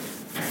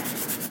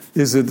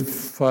 Is it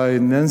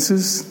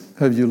finances?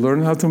 Have you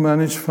learned how to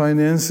manage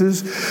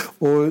finances?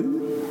 Or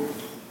you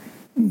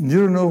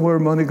don't know where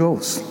money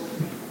goes?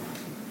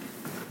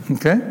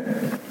 Okay?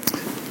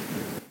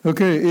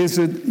 Okay, is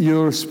it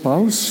your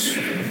spouse?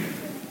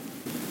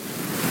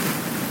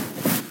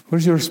 What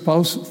is your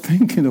spouse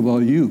thinking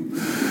about you?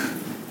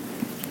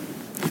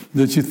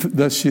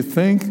 Does she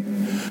think,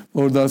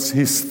 or does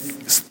he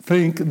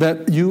think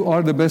that you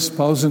are the best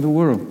spouse in the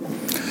world?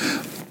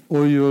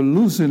 Or you're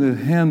losing a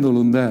handle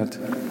on that?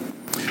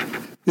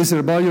 Is it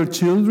about your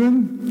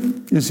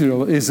children? Is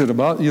it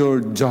about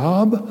your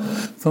job?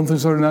 Some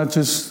things are not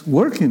just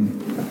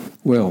working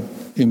well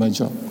in my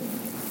job.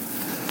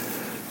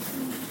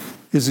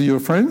 Is it your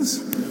friends?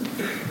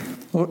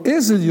 Or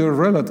is it your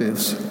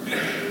relatives?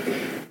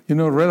 You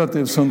know,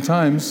 relatives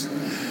sometimes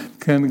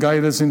can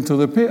guide us into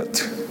the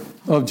pit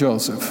of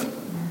Joseph.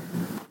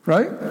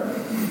 Right?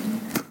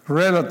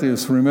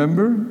 Relatives,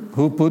 remember?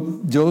 Who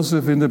put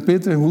Joseph in the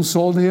pit and who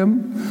sold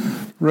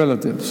him?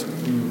 Relatives.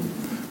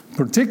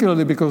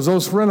 Particularly because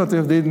those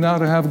relatives did not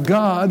have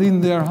God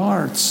in their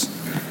hearts.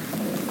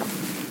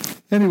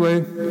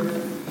 Anyway,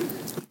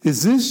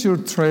 is this your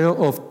trail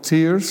of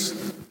tears?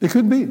 It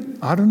could be.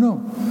 I don't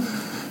know.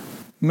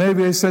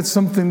 Maybe I said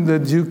something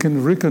that you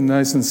can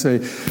recognize and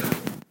say,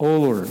 oh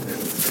Lord,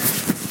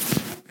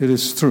 it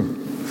is true.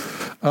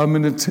 I'm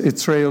in a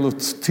trail of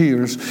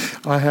tears.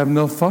 I have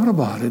not thought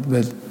about it,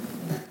 but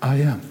I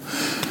am.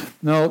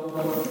 Now,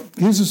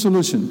 here's a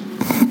solution.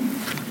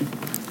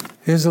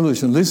 Here's a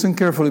solution. Listen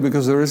carefully,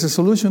 because there is a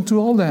solution to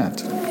all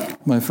that,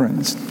 my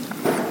friends.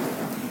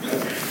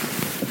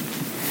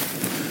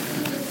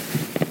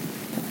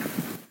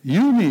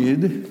 You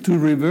need to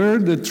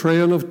revert the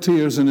trail of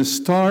tears and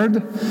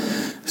start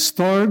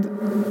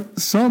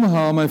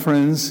somehow, my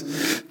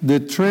friends, the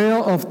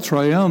trail of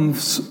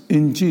triumphs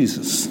in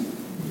Jesus.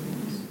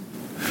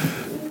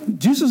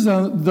 Jesus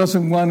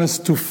doesn't want us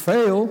to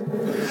fail.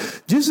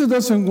 Jesus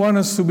doesn't want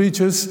us to be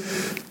just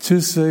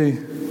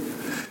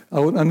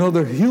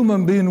another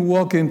human being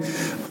walking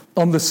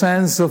on the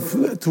sands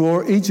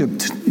toward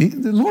Egypt.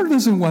 The Lord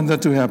doesn't want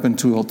that to happen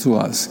to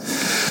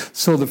us.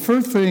 So the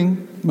first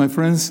thing, my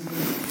friends,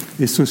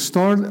 is to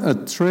start a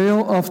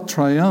trail of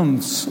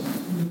triumphs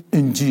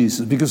in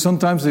Jesus. Because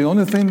sometimes the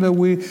only thing that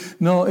we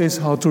know is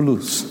how to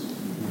lose.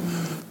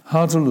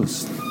 How to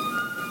lose.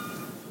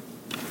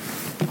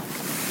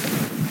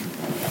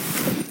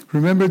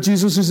 Remember,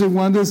 Jesus is the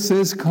one that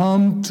says,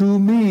 "Come to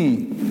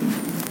me."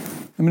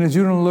 I mean, if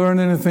you don't learn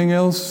anything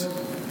else,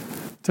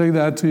 take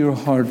that to your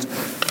heart.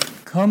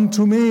 Come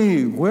to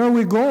me. Where are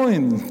we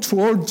going?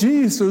 Toward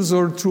Jesus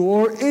or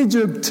toward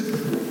Egypt?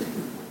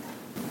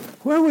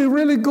 Where are we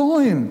really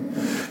going?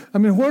 I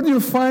mean, where do you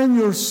find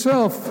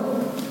yourself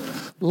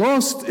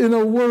lost in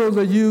a world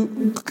that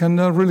you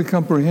cannot really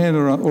comprehend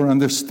or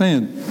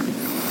understand?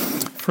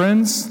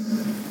 Friends,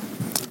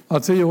 I'll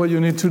tell you what you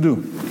need to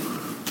do.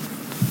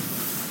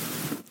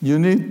 You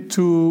need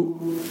to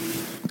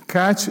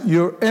catch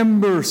your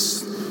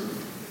embers.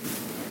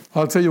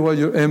 I'll tell you what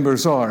your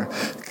embers are.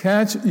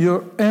 Catch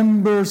your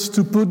embers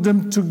to put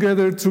them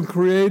together to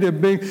create a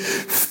big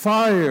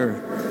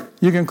fire.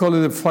 You can call it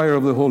the fire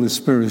of the Holy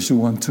Spirit if you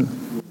want to.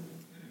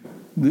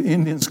 The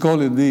Indians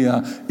call it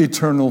the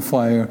eternal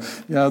fire.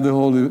 Yeah, the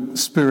Holy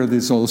Spirit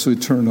is also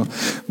eternal.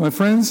 My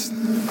friends,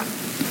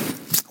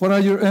 what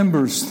are your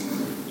embers?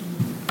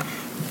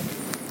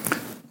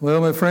 Well,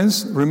 my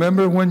friends,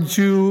 remember when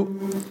you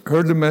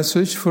heard the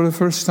message for the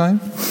first time?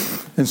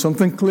 And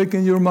something clicked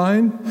in your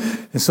mind?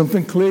 And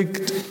something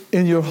clicked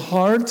in your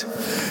heart?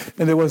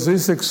 And there was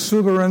this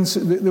exuberance,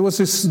 there was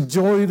this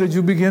joy that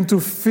you began to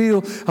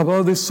feel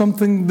about this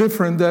something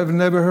different that I've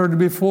never heard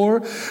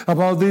before,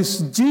 about this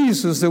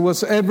Jesus that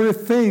was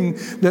everything,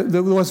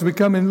 that was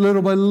becoming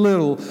little by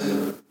little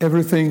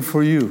everything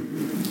for you.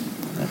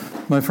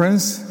 My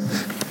friends,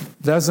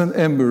 that's an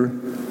ember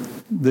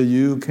that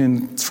you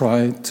can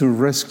try to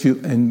rescue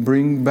and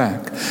bring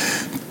back.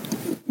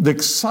 The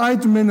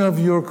excitement of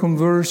your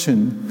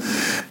conversion,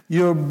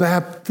 your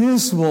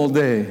baptismal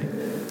day,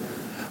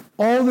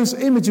 all these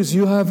images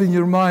you have in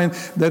your mind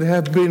that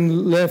have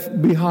been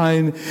left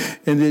behind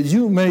and that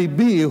you may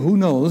be, who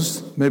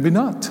knows, maybe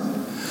not,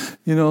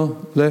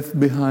 left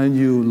behind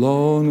you,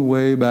 long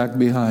way back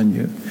behind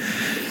you.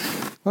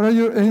 What are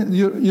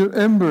your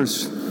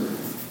embers?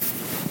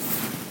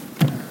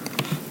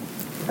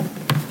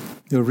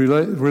 Your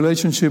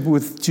relationship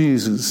with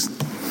Jesus.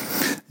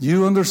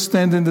 You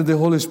understanding that the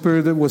Holy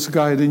Spirit that was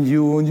guiding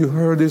you when you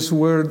heard His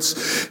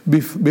words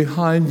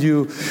behind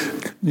you,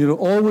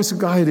 always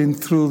guiding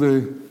through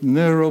the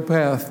narrow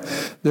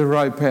path, the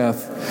right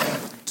path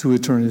to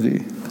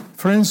eternity.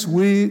 Friends,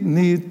 we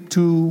need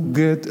to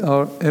get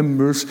our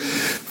embers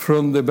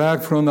from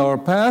our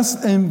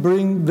past and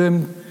bring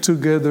them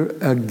together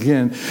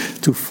again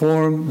to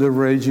form the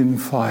raging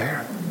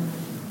fire.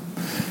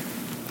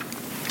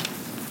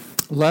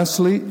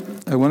 Lastly,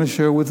 I want to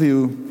share with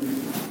you.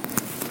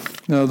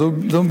 Now,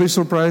 don't be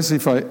surprised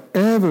if I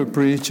ever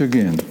preach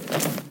again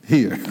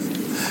here.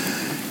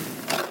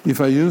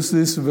 If I use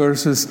these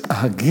verses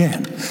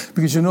again.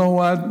 Because you know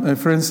what, my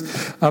friends?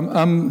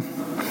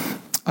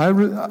 I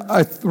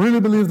really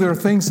believe there are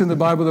things in the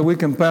Bible that we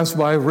can pass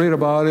by, read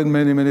about it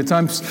many, many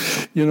times,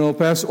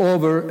 pass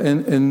over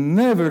and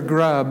never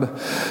grab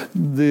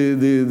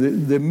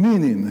the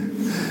meaning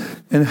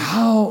and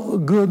how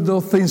good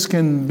those things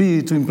can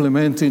be to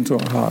implement into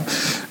our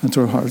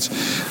hearts.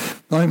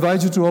 I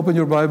invite you to open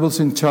your Bibles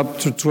in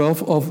chapter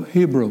 12 of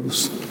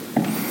Hebrews.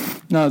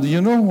 Now, do you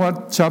know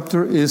what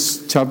chapter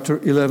is chapter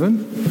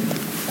 11?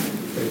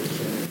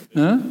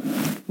 Huh?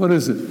 What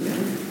is it?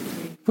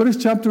 What is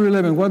chapter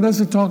 11? What does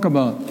it talk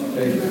about?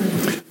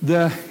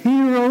 The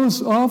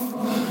heroes of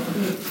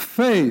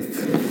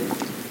faith.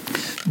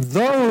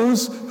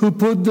 Those who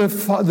put the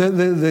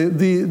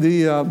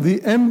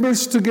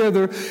embers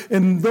together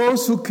and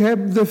those who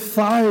kept the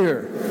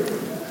fire.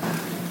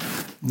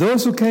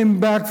 Those who came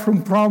back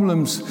from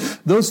problems,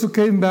 those who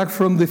came back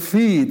from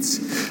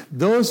defeats,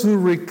 those who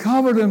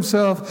recovered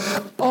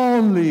themselves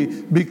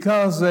only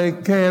because they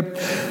kept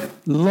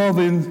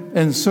loving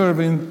and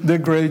serving the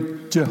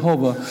great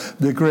Jehovah,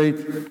 the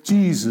great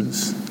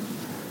Jesus.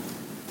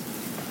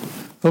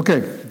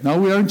 Okay, now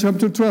we are in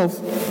chapter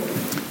 12.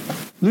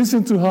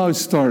 Listen to how it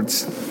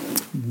starts.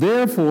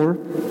 Therefore,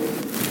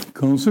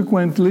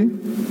 consequently,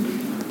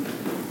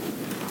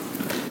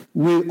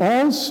 we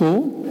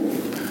also,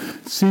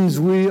 since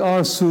we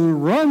are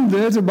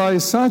surrounded by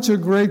such a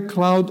great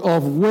cloud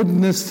of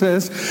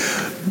witnesses.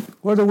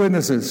 What are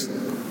witnesses?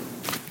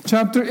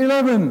 Chapter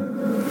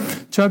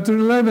 11. Chapter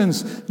 11.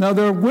 Now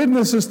there are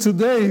witnesses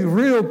today,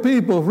 real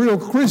people, real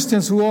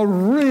Christians who are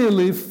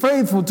really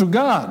faithful to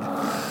God.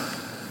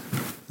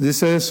 This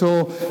says,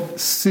 so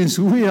since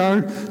we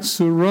are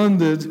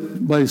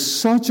surrounded by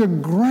such a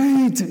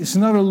great, it's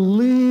not a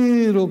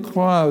little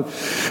crowd.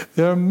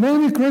 There are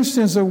many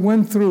Christians that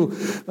went through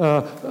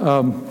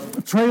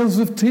trails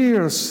of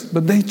tears,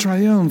 but they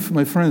triumph,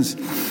 my friends.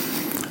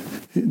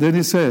 Then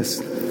he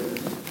says,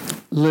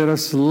 let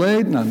us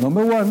lay, now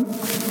number one,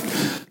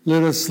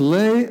 let us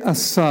lay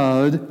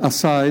aside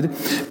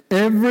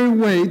every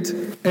weight,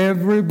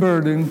 every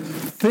burden,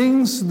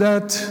 things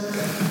that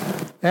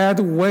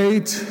add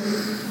weight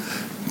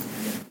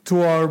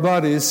to our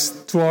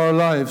bodies, to our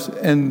lives,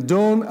 and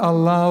don't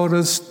allow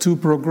us to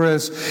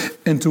progress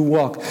and to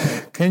walk.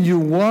 Can you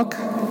walk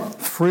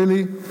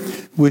freely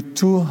with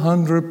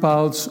 200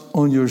 pounds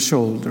on your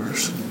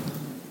shoulders?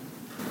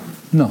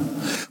 No.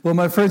 Well,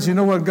 my friends, you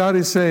know what God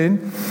is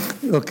saying?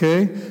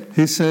 Okay?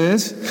 He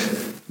says,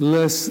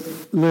 let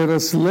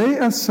us lay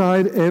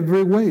aside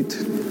every weight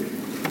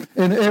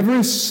and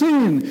every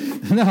sin.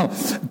 Now,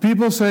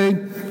 people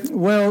say,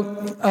 well,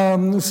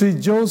 see,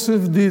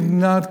 Joseph did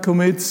not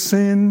commit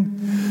sin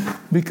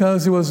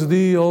because he was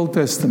the Old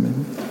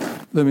Testament.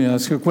 Let me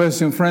ask you a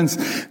question, friends.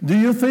 Do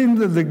you think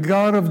that the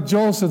God of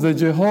Joseph, the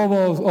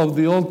Jehovah of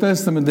the Old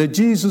Testament, that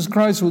Jesus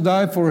Christ who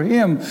died for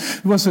him,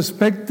 was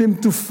expecting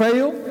to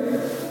fail?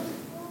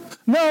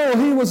 No,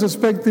 he was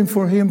expecting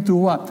for him to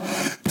what?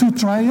 To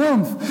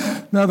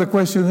triumph. Now the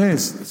question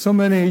is, so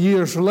many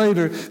years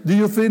later, do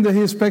you think that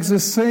he expects the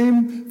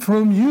same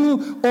from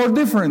you or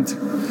different?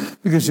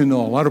 Because you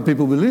know, a lot of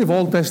people believe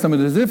Old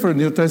Testament is different.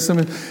 New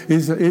Testament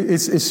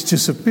is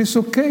just a piece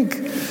of cake.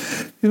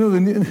 You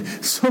know,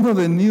 some of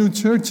the new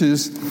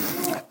churches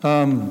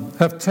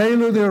have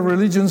tailored their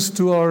religions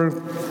to our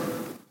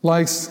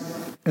likes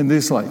and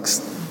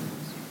dislikes.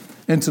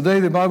 And today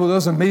the Bible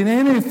doesn't mean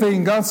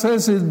anything. God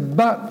says it,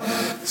 but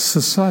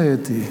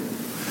society,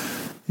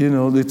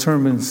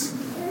 determines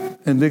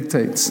and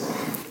dictates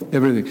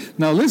everything.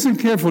 Now listen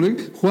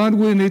carefully what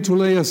we need to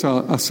lay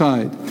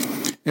aside.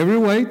 Every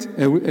weight,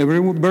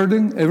 every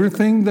burden,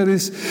 everything that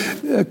is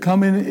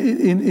coming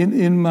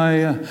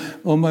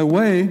on my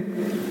way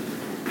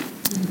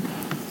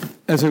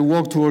as I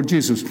walk toward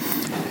Jesus.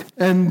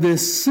 And the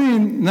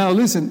sin, now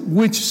listen,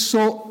 which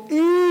so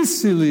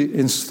easily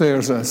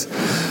ensnares us.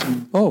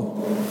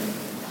 Oh,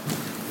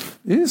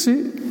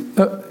 easy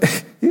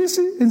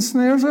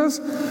ensnares us?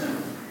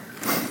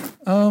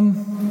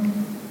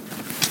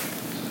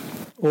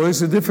 Or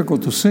is it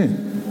difficult to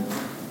sin?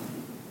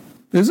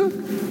 Is it?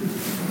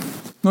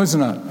 No, it's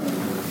not.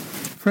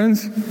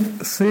 Friends,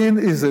 sin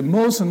is the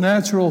most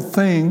natural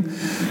thing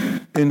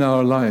in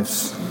our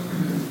lives.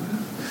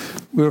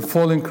 We're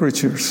fallen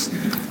creatures.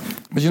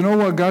 But you know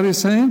what God is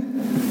saying?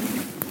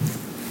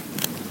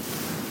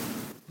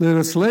 Let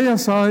us lay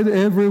aside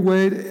every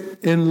weight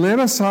and let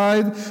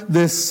aside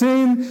the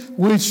sin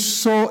which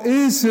so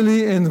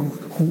easily and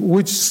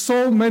which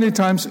so many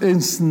times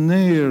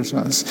ensnares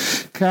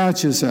us,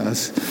 catches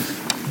us.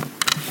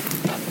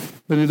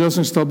 But it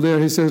doesn't stop there.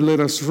 He says, let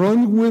us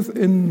run with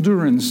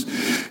endurance.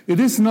 It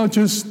is not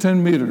just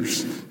 10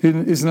 meters.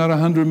 It's not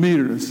 100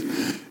 meters.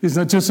 It's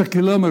not just a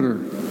kilometer.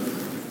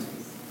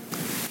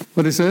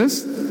 But it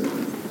says,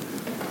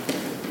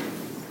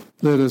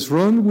 let us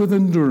run with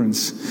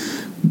endurance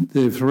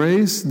the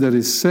race that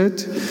is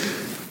set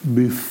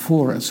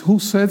before us. Who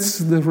sets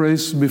the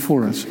race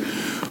before us?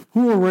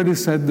 Who already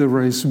set the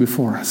race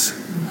before us?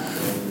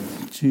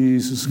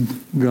 Jesus,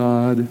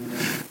 God.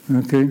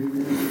 Okay?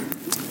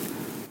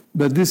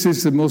 But this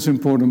is the most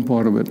important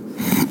part of it.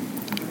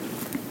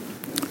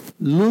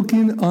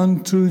 Looking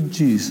unto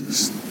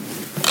Jesus.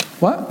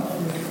 What?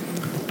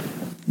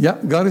 Yeah,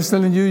 God is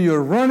telling you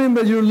you're running,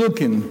 but you're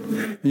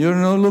looking. You're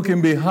not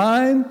looking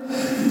behind.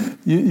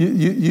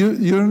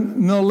 You're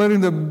not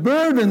letting the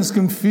burdens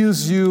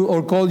confuse you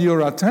or call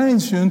your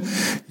attention.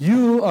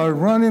 You are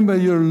running,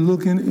 but you're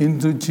looking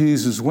into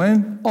Jesus.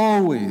 When?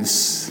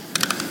 Always.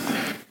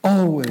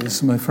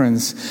 Always, my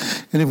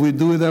friends. And if we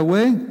do it that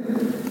way,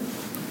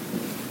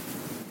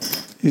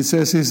 He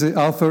says He's the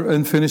author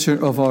and finisher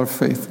of our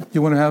faith.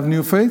 You want to have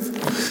new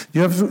faith?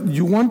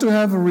 You want to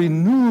have a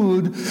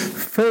renewed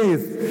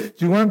faith.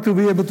 You want to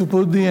be able to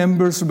put the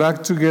embers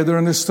back together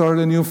and start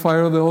a new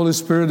fire of the Holy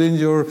Spirit in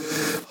your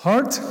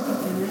heart?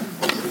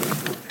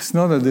 It's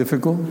not that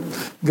difficult.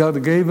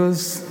 God gave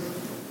us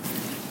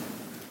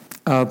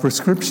a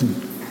prescription.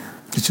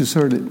 You just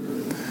heard it.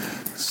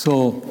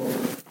 So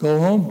go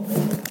home.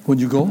 When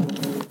you go,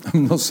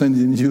 I'm not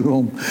sending you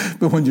home,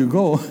 but when you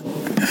go,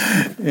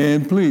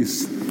 and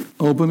please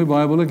open the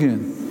Bible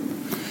again.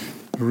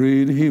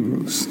 Read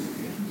Hebrews.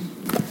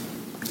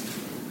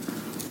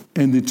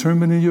 And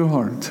determine in your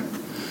heart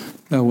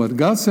that what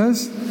God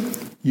says,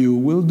 you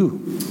will do.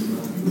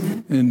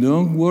 And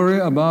don't worry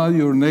about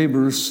your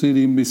neighbors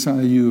sitting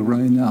beside you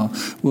right now.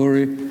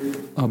 Worry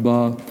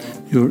about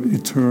your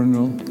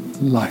eternal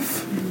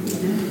life.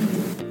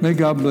 May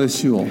God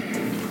bless you all.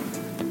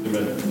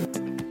 Amen.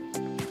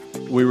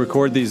 We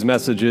record these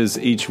messages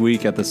each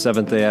week at the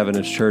Seventh-day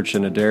Adventist Church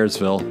in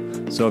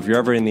Adairsville. So if you're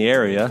ever in the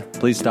area,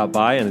 please stop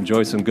by and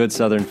enjoy some good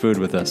Southern food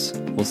with us.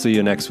 We'll see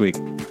you next week.